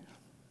around you.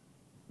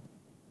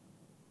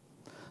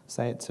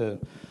 Say it to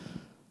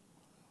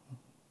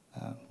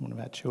one of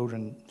our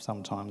children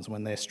sometimes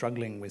when they're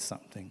struggling with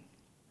something,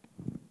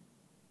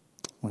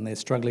 when they're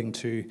struggling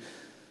to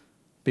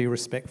be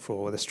respectful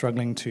or they're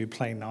struggling to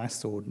play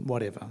nice or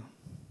whatever.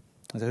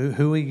 So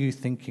who are you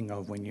thinking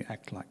of when you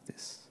act like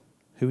this?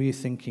 Who are you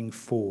thinking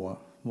for?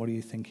 What are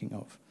you thinking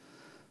of?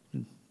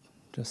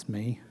 Just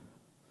me?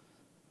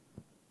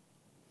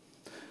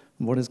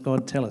 What does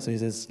God tell us? He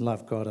says,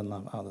 love God and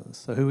love others.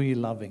 So who are you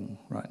loving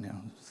right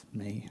now? It's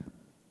me.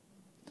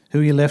 Who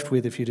are you left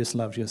with if you just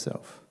loved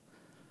yourself?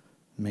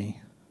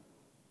 Me.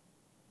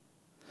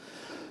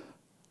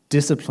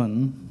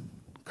 Discipline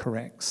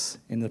corrects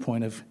in the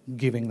point of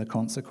giving the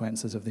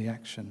consequences of the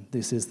action.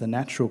 This is the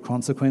natural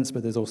consequence,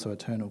 but there's also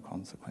eternal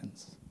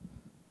consequence.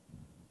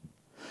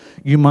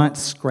 You might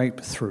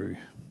scrape through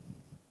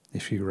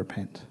if you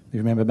repent. You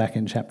remember back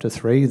in chapter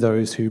 3,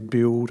 those who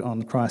build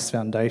on Christ's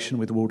foundation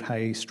with wood,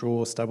 hay,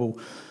 straw, stubble,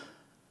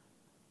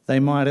 they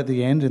might at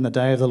the end, in the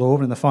day of the Lord,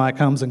 when the fire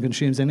comes and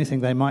consumes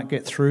anything, they might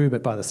get through,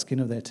 but by the skin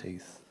of their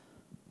teeth.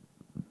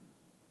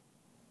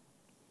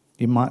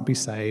 You might be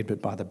saved, but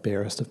by the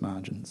barest of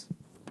margins.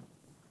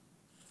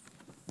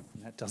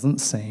 And that doesn't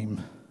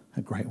seem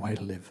a great way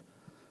to live.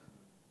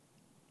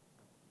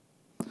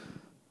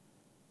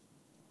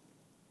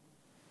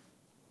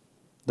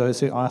 Those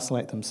who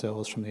isolate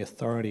themselves from the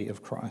authority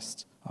of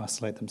Christ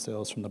isolate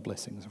themselves from the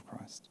blessings of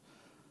Christ.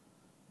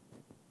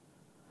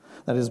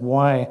 That is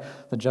why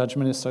the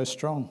judgment is so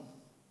strong.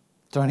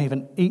 Don't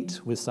even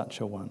eat with such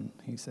a one,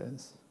 he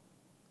says.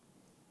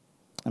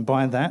 And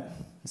by that,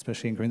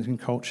 especially in Corinthian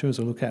culture, as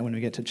we'll look at when we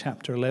get to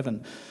chapter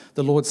 11,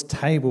 the Lord's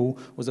table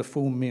was a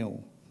full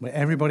meal where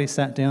everybody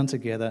sat down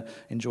together,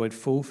 enjoyed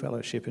full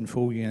fellowship and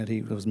full unity.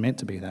 It was meant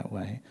to be that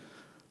way.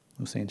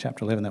 We'll see in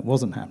chapter 11 that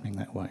wasn't happening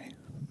that way,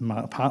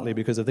 partly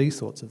because of these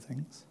sorts of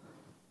things.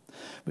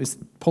 But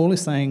Paul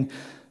is saying,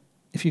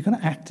 if you're going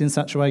to act in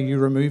such a way, you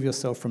remove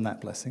yourself from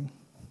that blessing.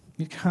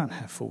 You can't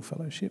have full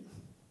fellowship.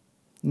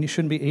 And you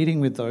shouldn't be eating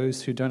with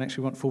those who don't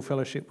actually want full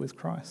fellowship with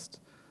Christ.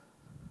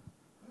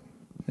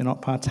 They're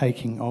not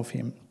partaking of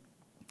him,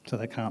 so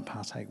they can't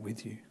partake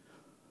with you.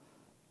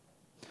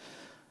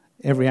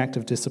 Every act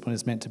of discipline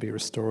is meant to be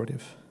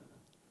restorative,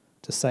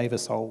 to save a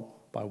soul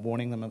by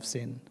warning them of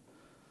sin.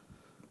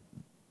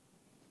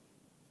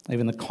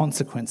 Even the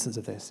consequences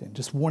of their sin,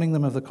 just warning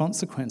them of the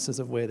consequences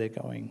of where they're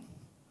going.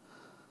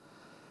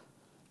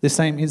 This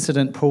same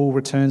incident Paul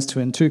returns to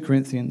in 2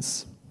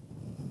 Corinthians,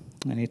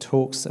 and he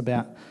talks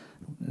about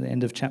the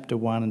end of chapter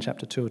 1 and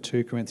chapter 2 of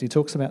 2 Corinthians. He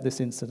talks about this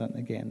incident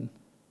again.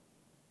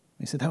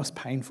 He said, that was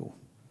painful.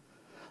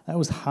 That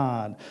was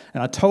hard.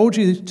 And I told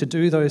you to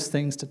do those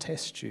things to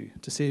test you,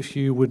 to see if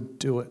you would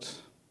do it.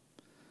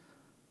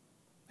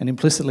 And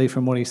implicitly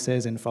from what he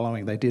says in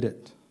following, they did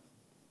it.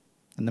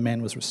 And the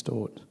man was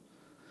restored.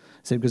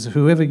 He said, because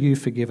whoever you've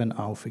forgiven,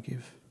 I'll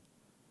forgive.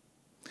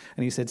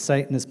 And he said,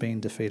 Satan has been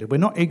defeated. We're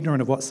not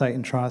ignorant of what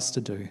Satan tries to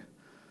do.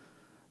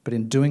 But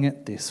in doing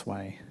it this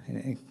way,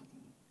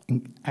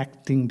 in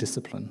acting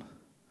discipline,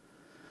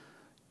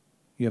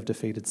 you have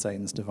defeated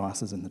Satan's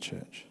devices in the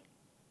church.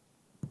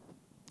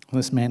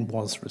 This man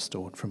was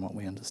restored from what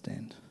we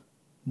understand.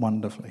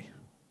 Wonderfully.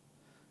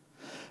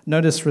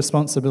 Notice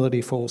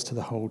responsibility falls to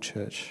the whole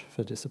church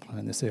for discipline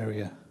in this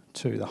area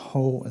too, the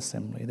whole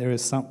assembly. There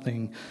is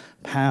something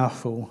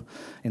powerful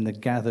in the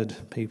gathered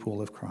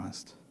people of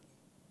Christ.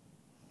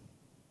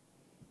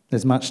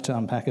 There's much to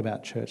unpack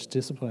about church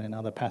discipline in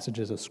other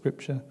passages of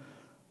Scripture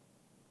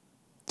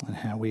and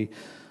how we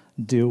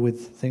deal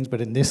with things,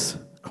 but in this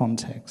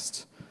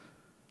context,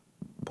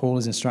 Paul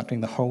is instructing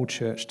the whole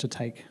church to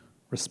take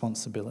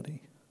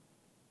responsibility.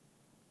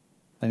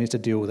 They need to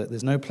deal with it.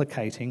 There's no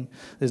placating,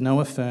 there's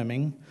no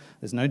affirming,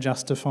 there's no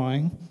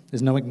justifying,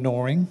 there's no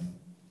ignoring.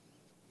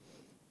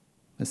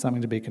 There's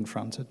something to be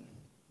confronted.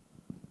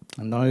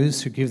 And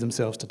those who give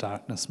themselves to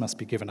darkness must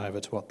be given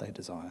over to what they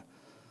desire.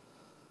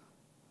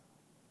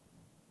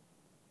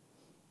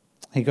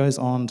 He goes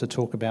on to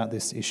talk about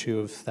this issue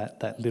of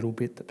that little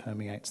bit that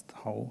permeates the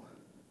whole.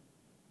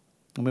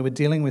 And when we're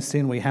dealing with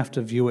sin, we have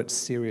to view it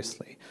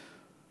seriously.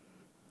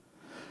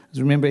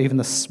 Because remember, even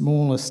the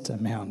smallest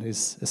amount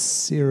is a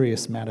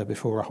serious matter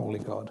before a holy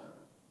God.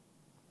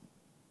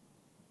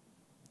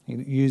 He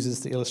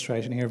uses the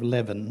illustration here of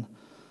leaven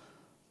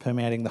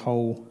permeating the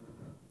whole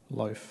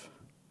loaf.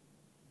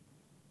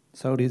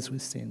 So it is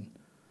with sin.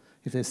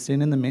 If there's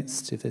sin in the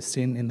midst, if there's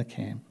sin in the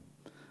camp,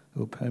 it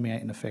will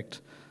permeate and affect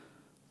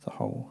the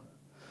whole.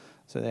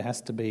 So there has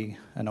to be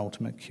an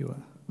ultimate cure.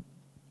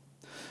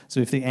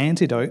 So if the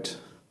antidote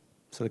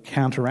sort of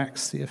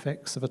counteracts the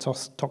effects of a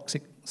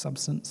toxic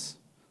substance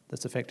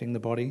that's affecting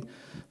the body,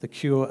 the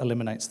cure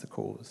eliminates the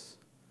cause,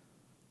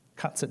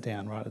 cuts it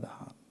down right at the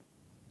heart.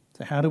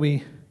 So how do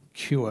we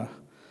cure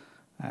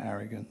our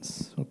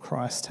arrogance? Well,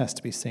 Christ has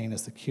to be seen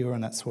as the cure,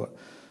 and that's what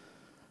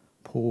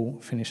Paul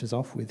finishes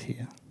off with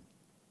here.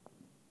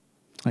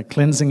 Like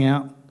cleansing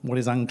out what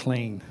is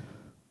unclean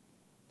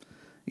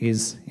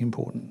is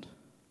important.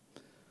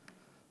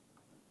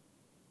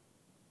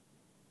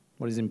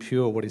 What is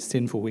impure, what is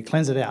sinful, we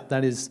cleanse it out.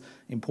 That is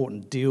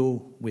important.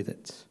 Deal with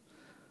it.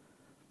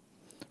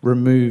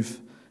 Remove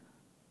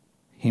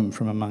him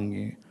from among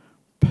you.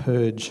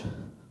 Purge,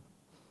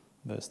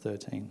 verse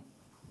 13.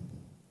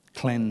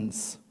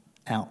 Cleanse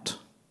out.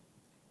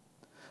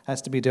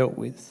 Has to be dealt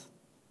with.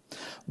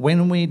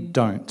 When we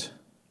don't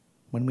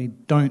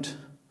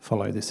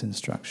follow this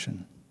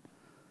instruction,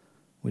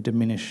 we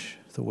diminish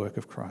the work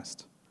of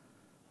Christ.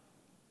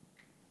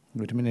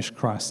 We diminish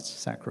Christ's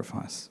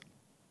sacrifice.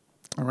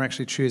 And we're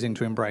actually choosing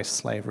to embrace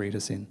slavery to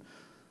sin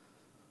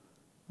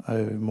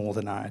more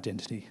than our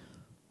identity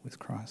with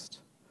Christ.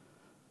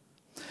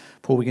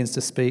 Paul begins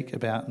to speak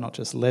about not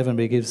just leaven,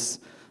 but he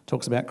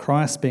talks about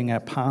Christ being our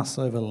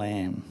Passover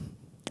lamb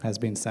has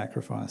been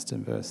sacrificed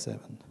in verse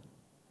 7.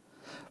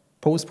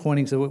 Paul's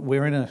pointing to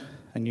we're in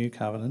a new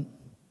covenant.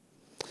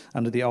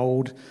 Under the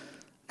old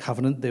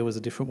covenant, there was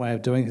a different way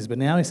of doing this, but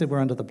now he said we're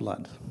under the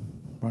blood.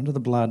 We're under the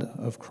blood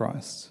of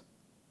Christ.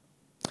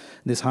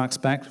 This harks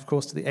back, of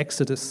course, to the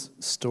Exodus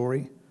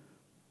story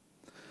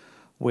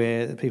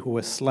where the people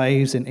were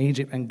slaves in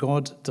Egypt and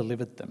God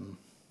delivered them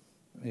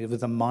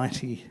with a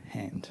mighty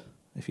hand.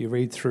 If you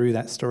read through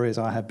that story, as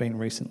I have been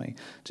recently,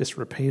 just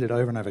repeat it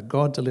over and over.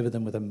 God delivered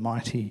them with a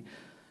mighty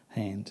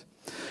hand.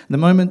 And the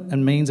moment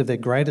and means of their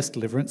greatest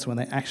deliverance, when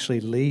they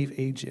actually leave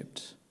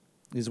Egypt,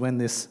 is when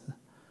this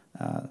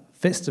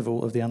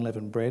festival of the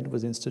unleavened bread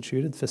was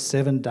instituted. For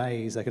 7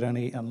 days, they could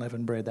only eat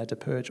unleavened bread. They had to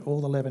purge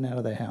all the leaven out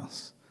of their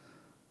house.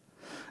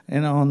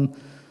 And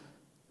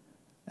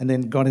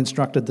then God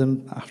instructed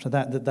them after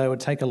that they would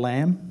take a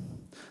lamb,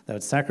 they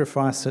would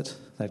sacrifice it,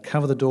 they'd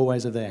cover the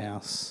doorways of their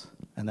house,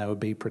 and they would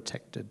be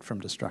protected from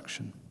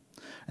destruction,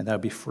 and they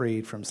would be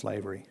freed from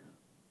slavery.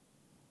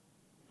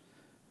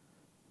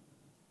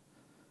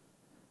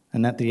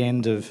 And at the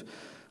end of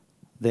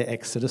their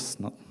exodus,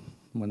 not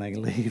when they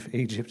leave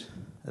Egypt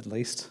at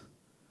least,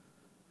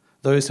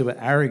 those who were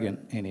arrogant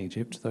in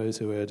Egypt, those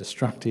who were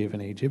destructive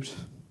in Egypt,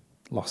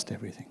 lost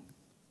everything.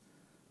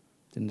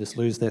 Didn't just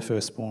lose their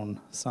firstborn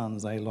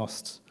sons, they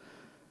lost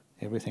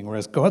everything.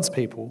 Whereas God's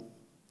people,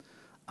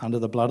 under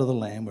the blood of the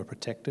Lamb, were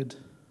protected,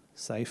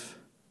 safe,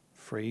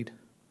 freed,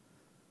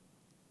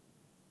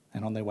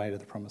 and on their way to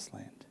the promised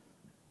land.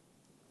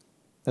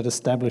 That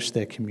established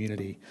their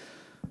community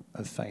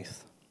of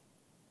faith,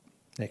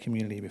 their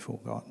community before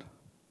God.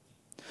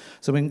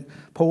 So when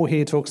Paul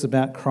here talks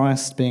about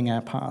Christ being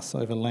our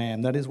Passover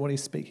lamb, that is what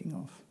he's speaking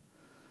of.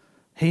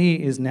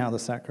 He is now the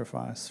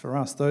sacrifice for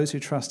us. Those who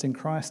trust in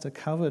Christ are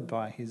covered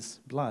by his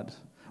blood.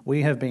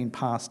 We have been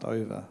passed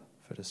over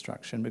for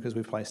destruction because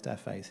we've placed our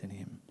faith in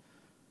him.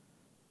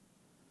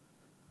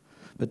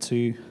 But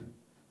to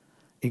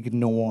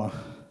ignore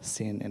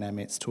sin in our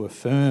midst, to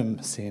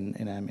affirm sin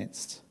in our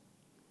midst,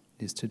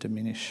 is to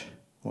diminish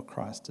what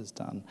Christ has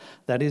done.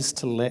 That is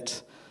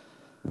to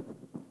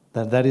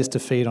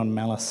feed on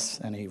malice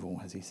and evil,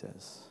 as he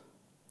says.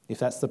 If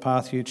that's the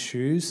path you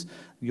choose,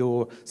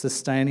 you're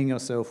sustaining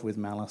yourself with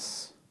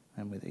malice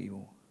and with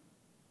evil.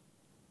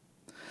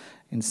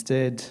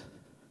 Instead,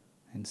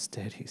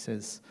 he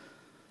says,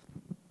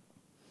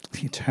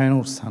 the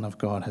eternal Son of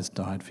God has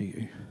died for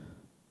you,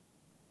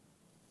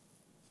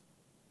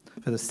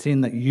 for the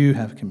sin that you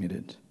have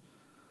committed.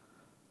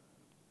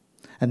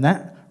 And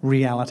that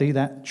reality,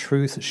 that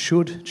truth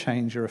should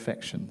change your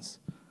affections.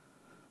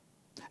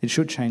 It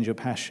should change your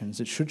passions.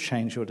 It should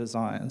change your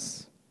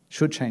desires. It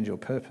should change your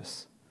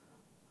purpose.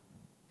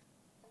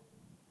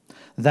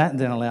 That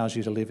then allows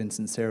you to live in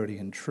sincerity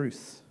and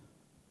truth.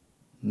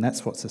 And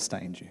that's what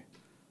sustains you.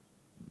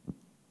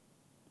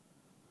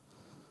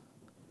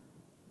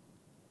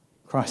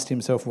 Christ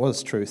himself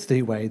was truth,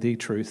 the way, the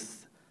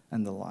truth,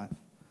 and the life.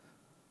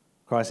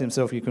 Christ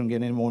himself, you couldn't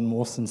get any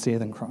more sincere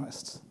than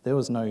Christ. There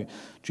was no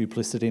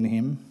duplicity in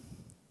him.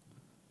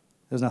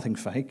 There was nothing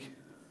fake.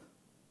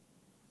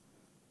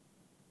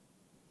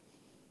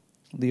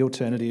 The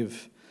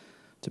alternative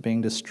to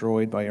being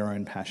destroyed by your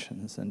own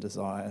passions and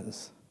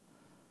desires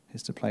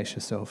is to place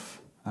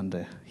yourself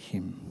under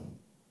him.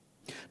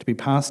 To be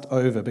passed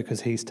over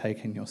because he's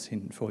taken your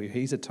sin for you.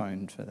 He's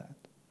atoned for that.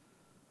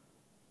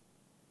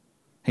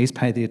 He's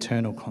paid the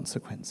eternal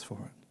consequence for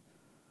it.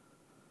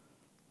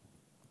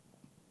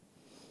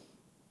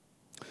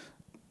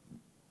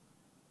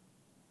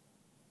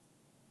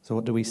 So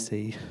what do we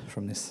see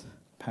from this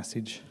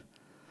passage?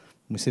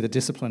 We see that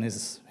discipline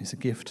is a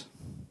gift,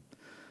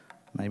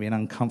 maybe an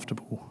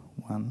uncomfortable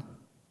one.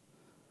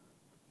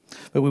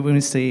 But when we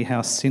see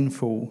how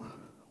sinful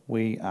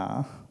we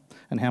are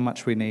and how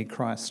much we need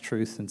Christ's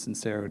truth and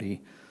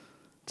sincerity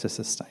to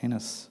sustain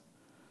us,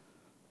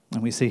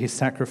 and we see his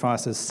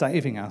sacrifices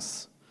saving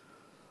us,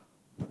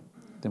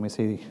 then we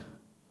see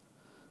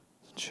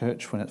the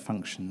church when it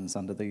functions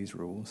under these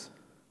rules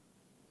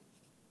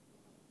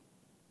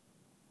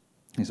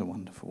is a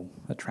wonderful,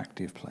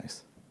 attractive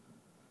place,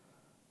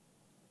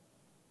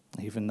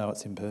 even though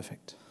it's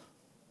imperfect.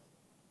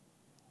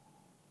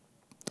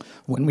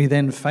 When we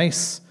then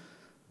face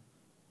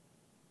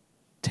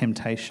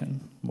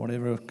temptation,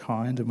 whatever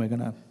kind, and we're going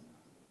to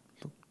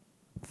look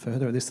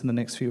further at this in the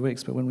next few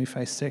weeks, but when we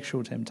face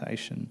sexual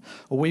temptation,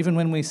 or even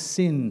when we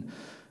sin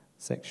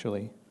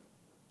sexually,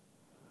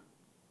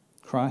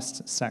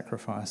 Christ's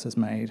sacrifice has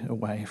made a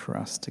way for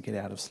us to get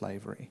out of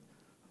slavery.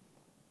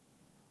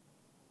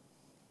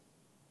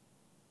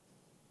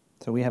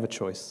 So we have a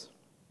choice.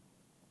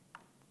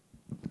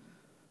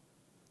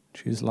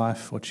 Choose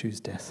life or choose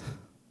death.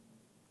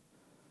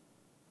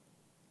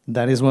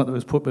 That is what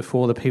was put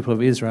before the people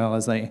of Israel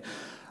as they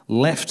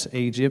left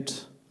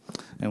Egypt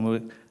and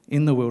were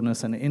in the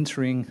wilderness and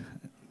entering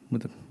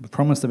with the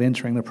promise of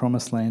entering the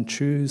promised land.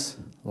 Choose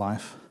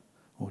life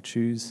or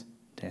choose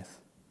death.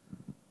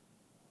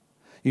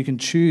 You can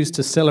choose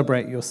to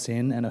celebrate your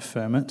sin and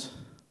affirm it,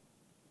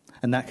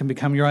 and that can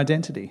become your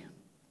identity.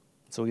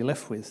 That's all you're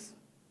left with.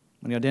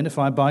 When you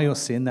identify by your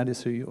sin, that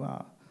is who you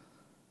are.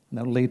 And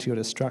that will lead to your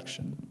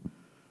destruction.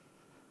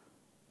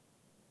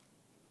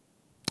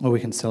 Or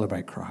we can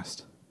celebrate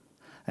Christ.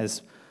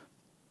 As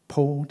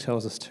Paul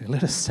tells us to,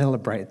 let us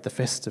celebrate the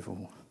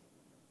festival.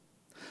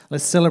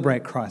 Let's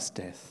celebrate Christ's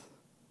death.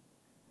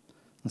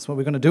 That's what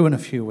we're going to do in a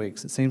few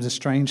weeks. It seems a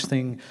strange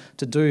thing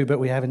to do, but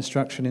we have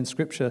instruction in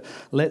Scripture.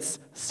 Let's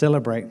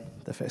celebrate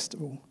the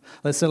festival.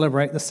 Let's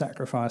celebrate the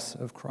sacrifice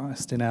of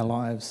Christ in our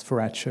lives,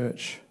 for our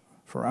church,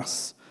 for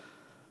us.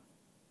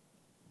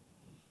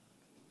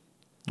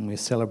 And we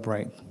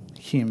celebrate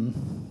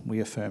him,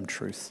 we affirm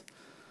truth,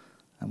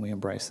 and we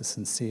embrace a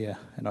sincere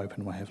and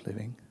open way of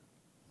living.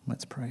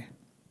 Let's pray.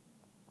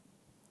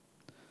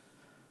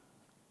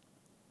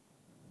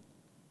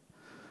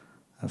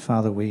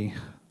 Father,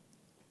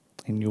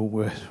 in your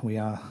word, we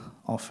are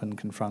often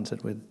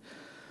confronted with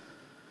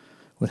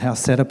how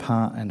set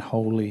apart and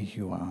holy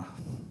you are,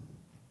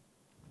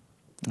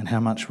 and how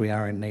much we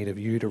are in need of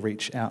you to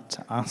reach out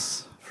to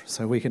us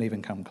so we can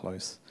even come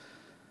close.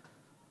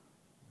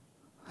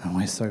 And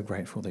we're so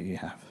grateful that you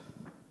have.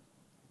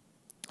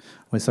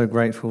 We're so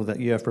grateful that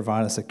you have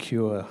provided us a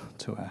cure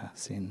to our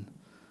sin,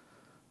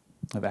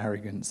 of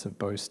arrogance, of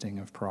boasting,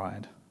 of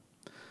pride.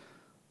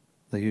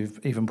 That you've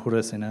even put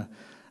us in a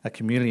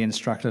community,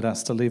 instructed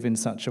us to live in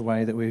such a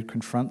way that we would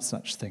confront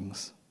such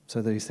things,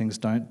 so these things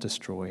don't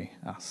destroy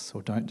us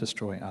or don't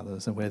destroy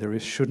others, and where there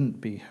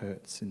shouldn't be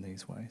hurts in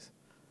these ways.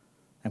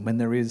 And when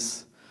there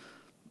is,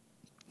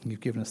 you've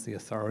given us the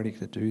authority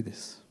to do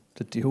this,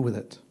 to deal with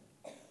it.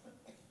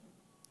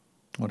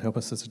 Lord, help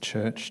us as a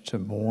church to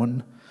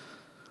mourn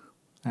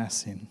our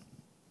sin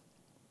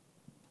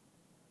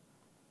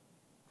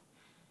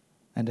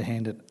and to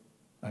hand it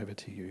over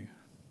to you.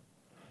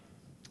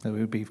 That we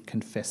would be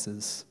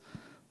confessors,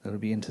 that we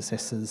would be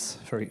intercessors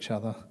for each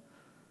other.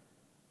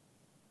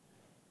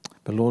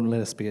 But Lord, let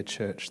us be a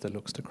church that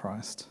looks to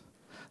Christ,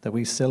 that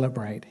we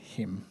celebrate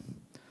him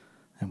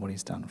and what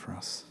he's done for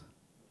us.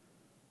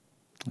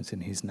 It's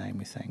in his name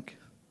we thank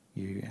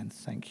you and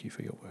thank you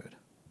for your word.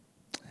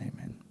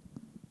 Amen.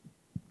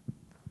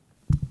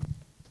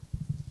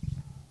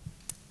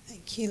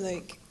 Thank you,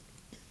 Luke.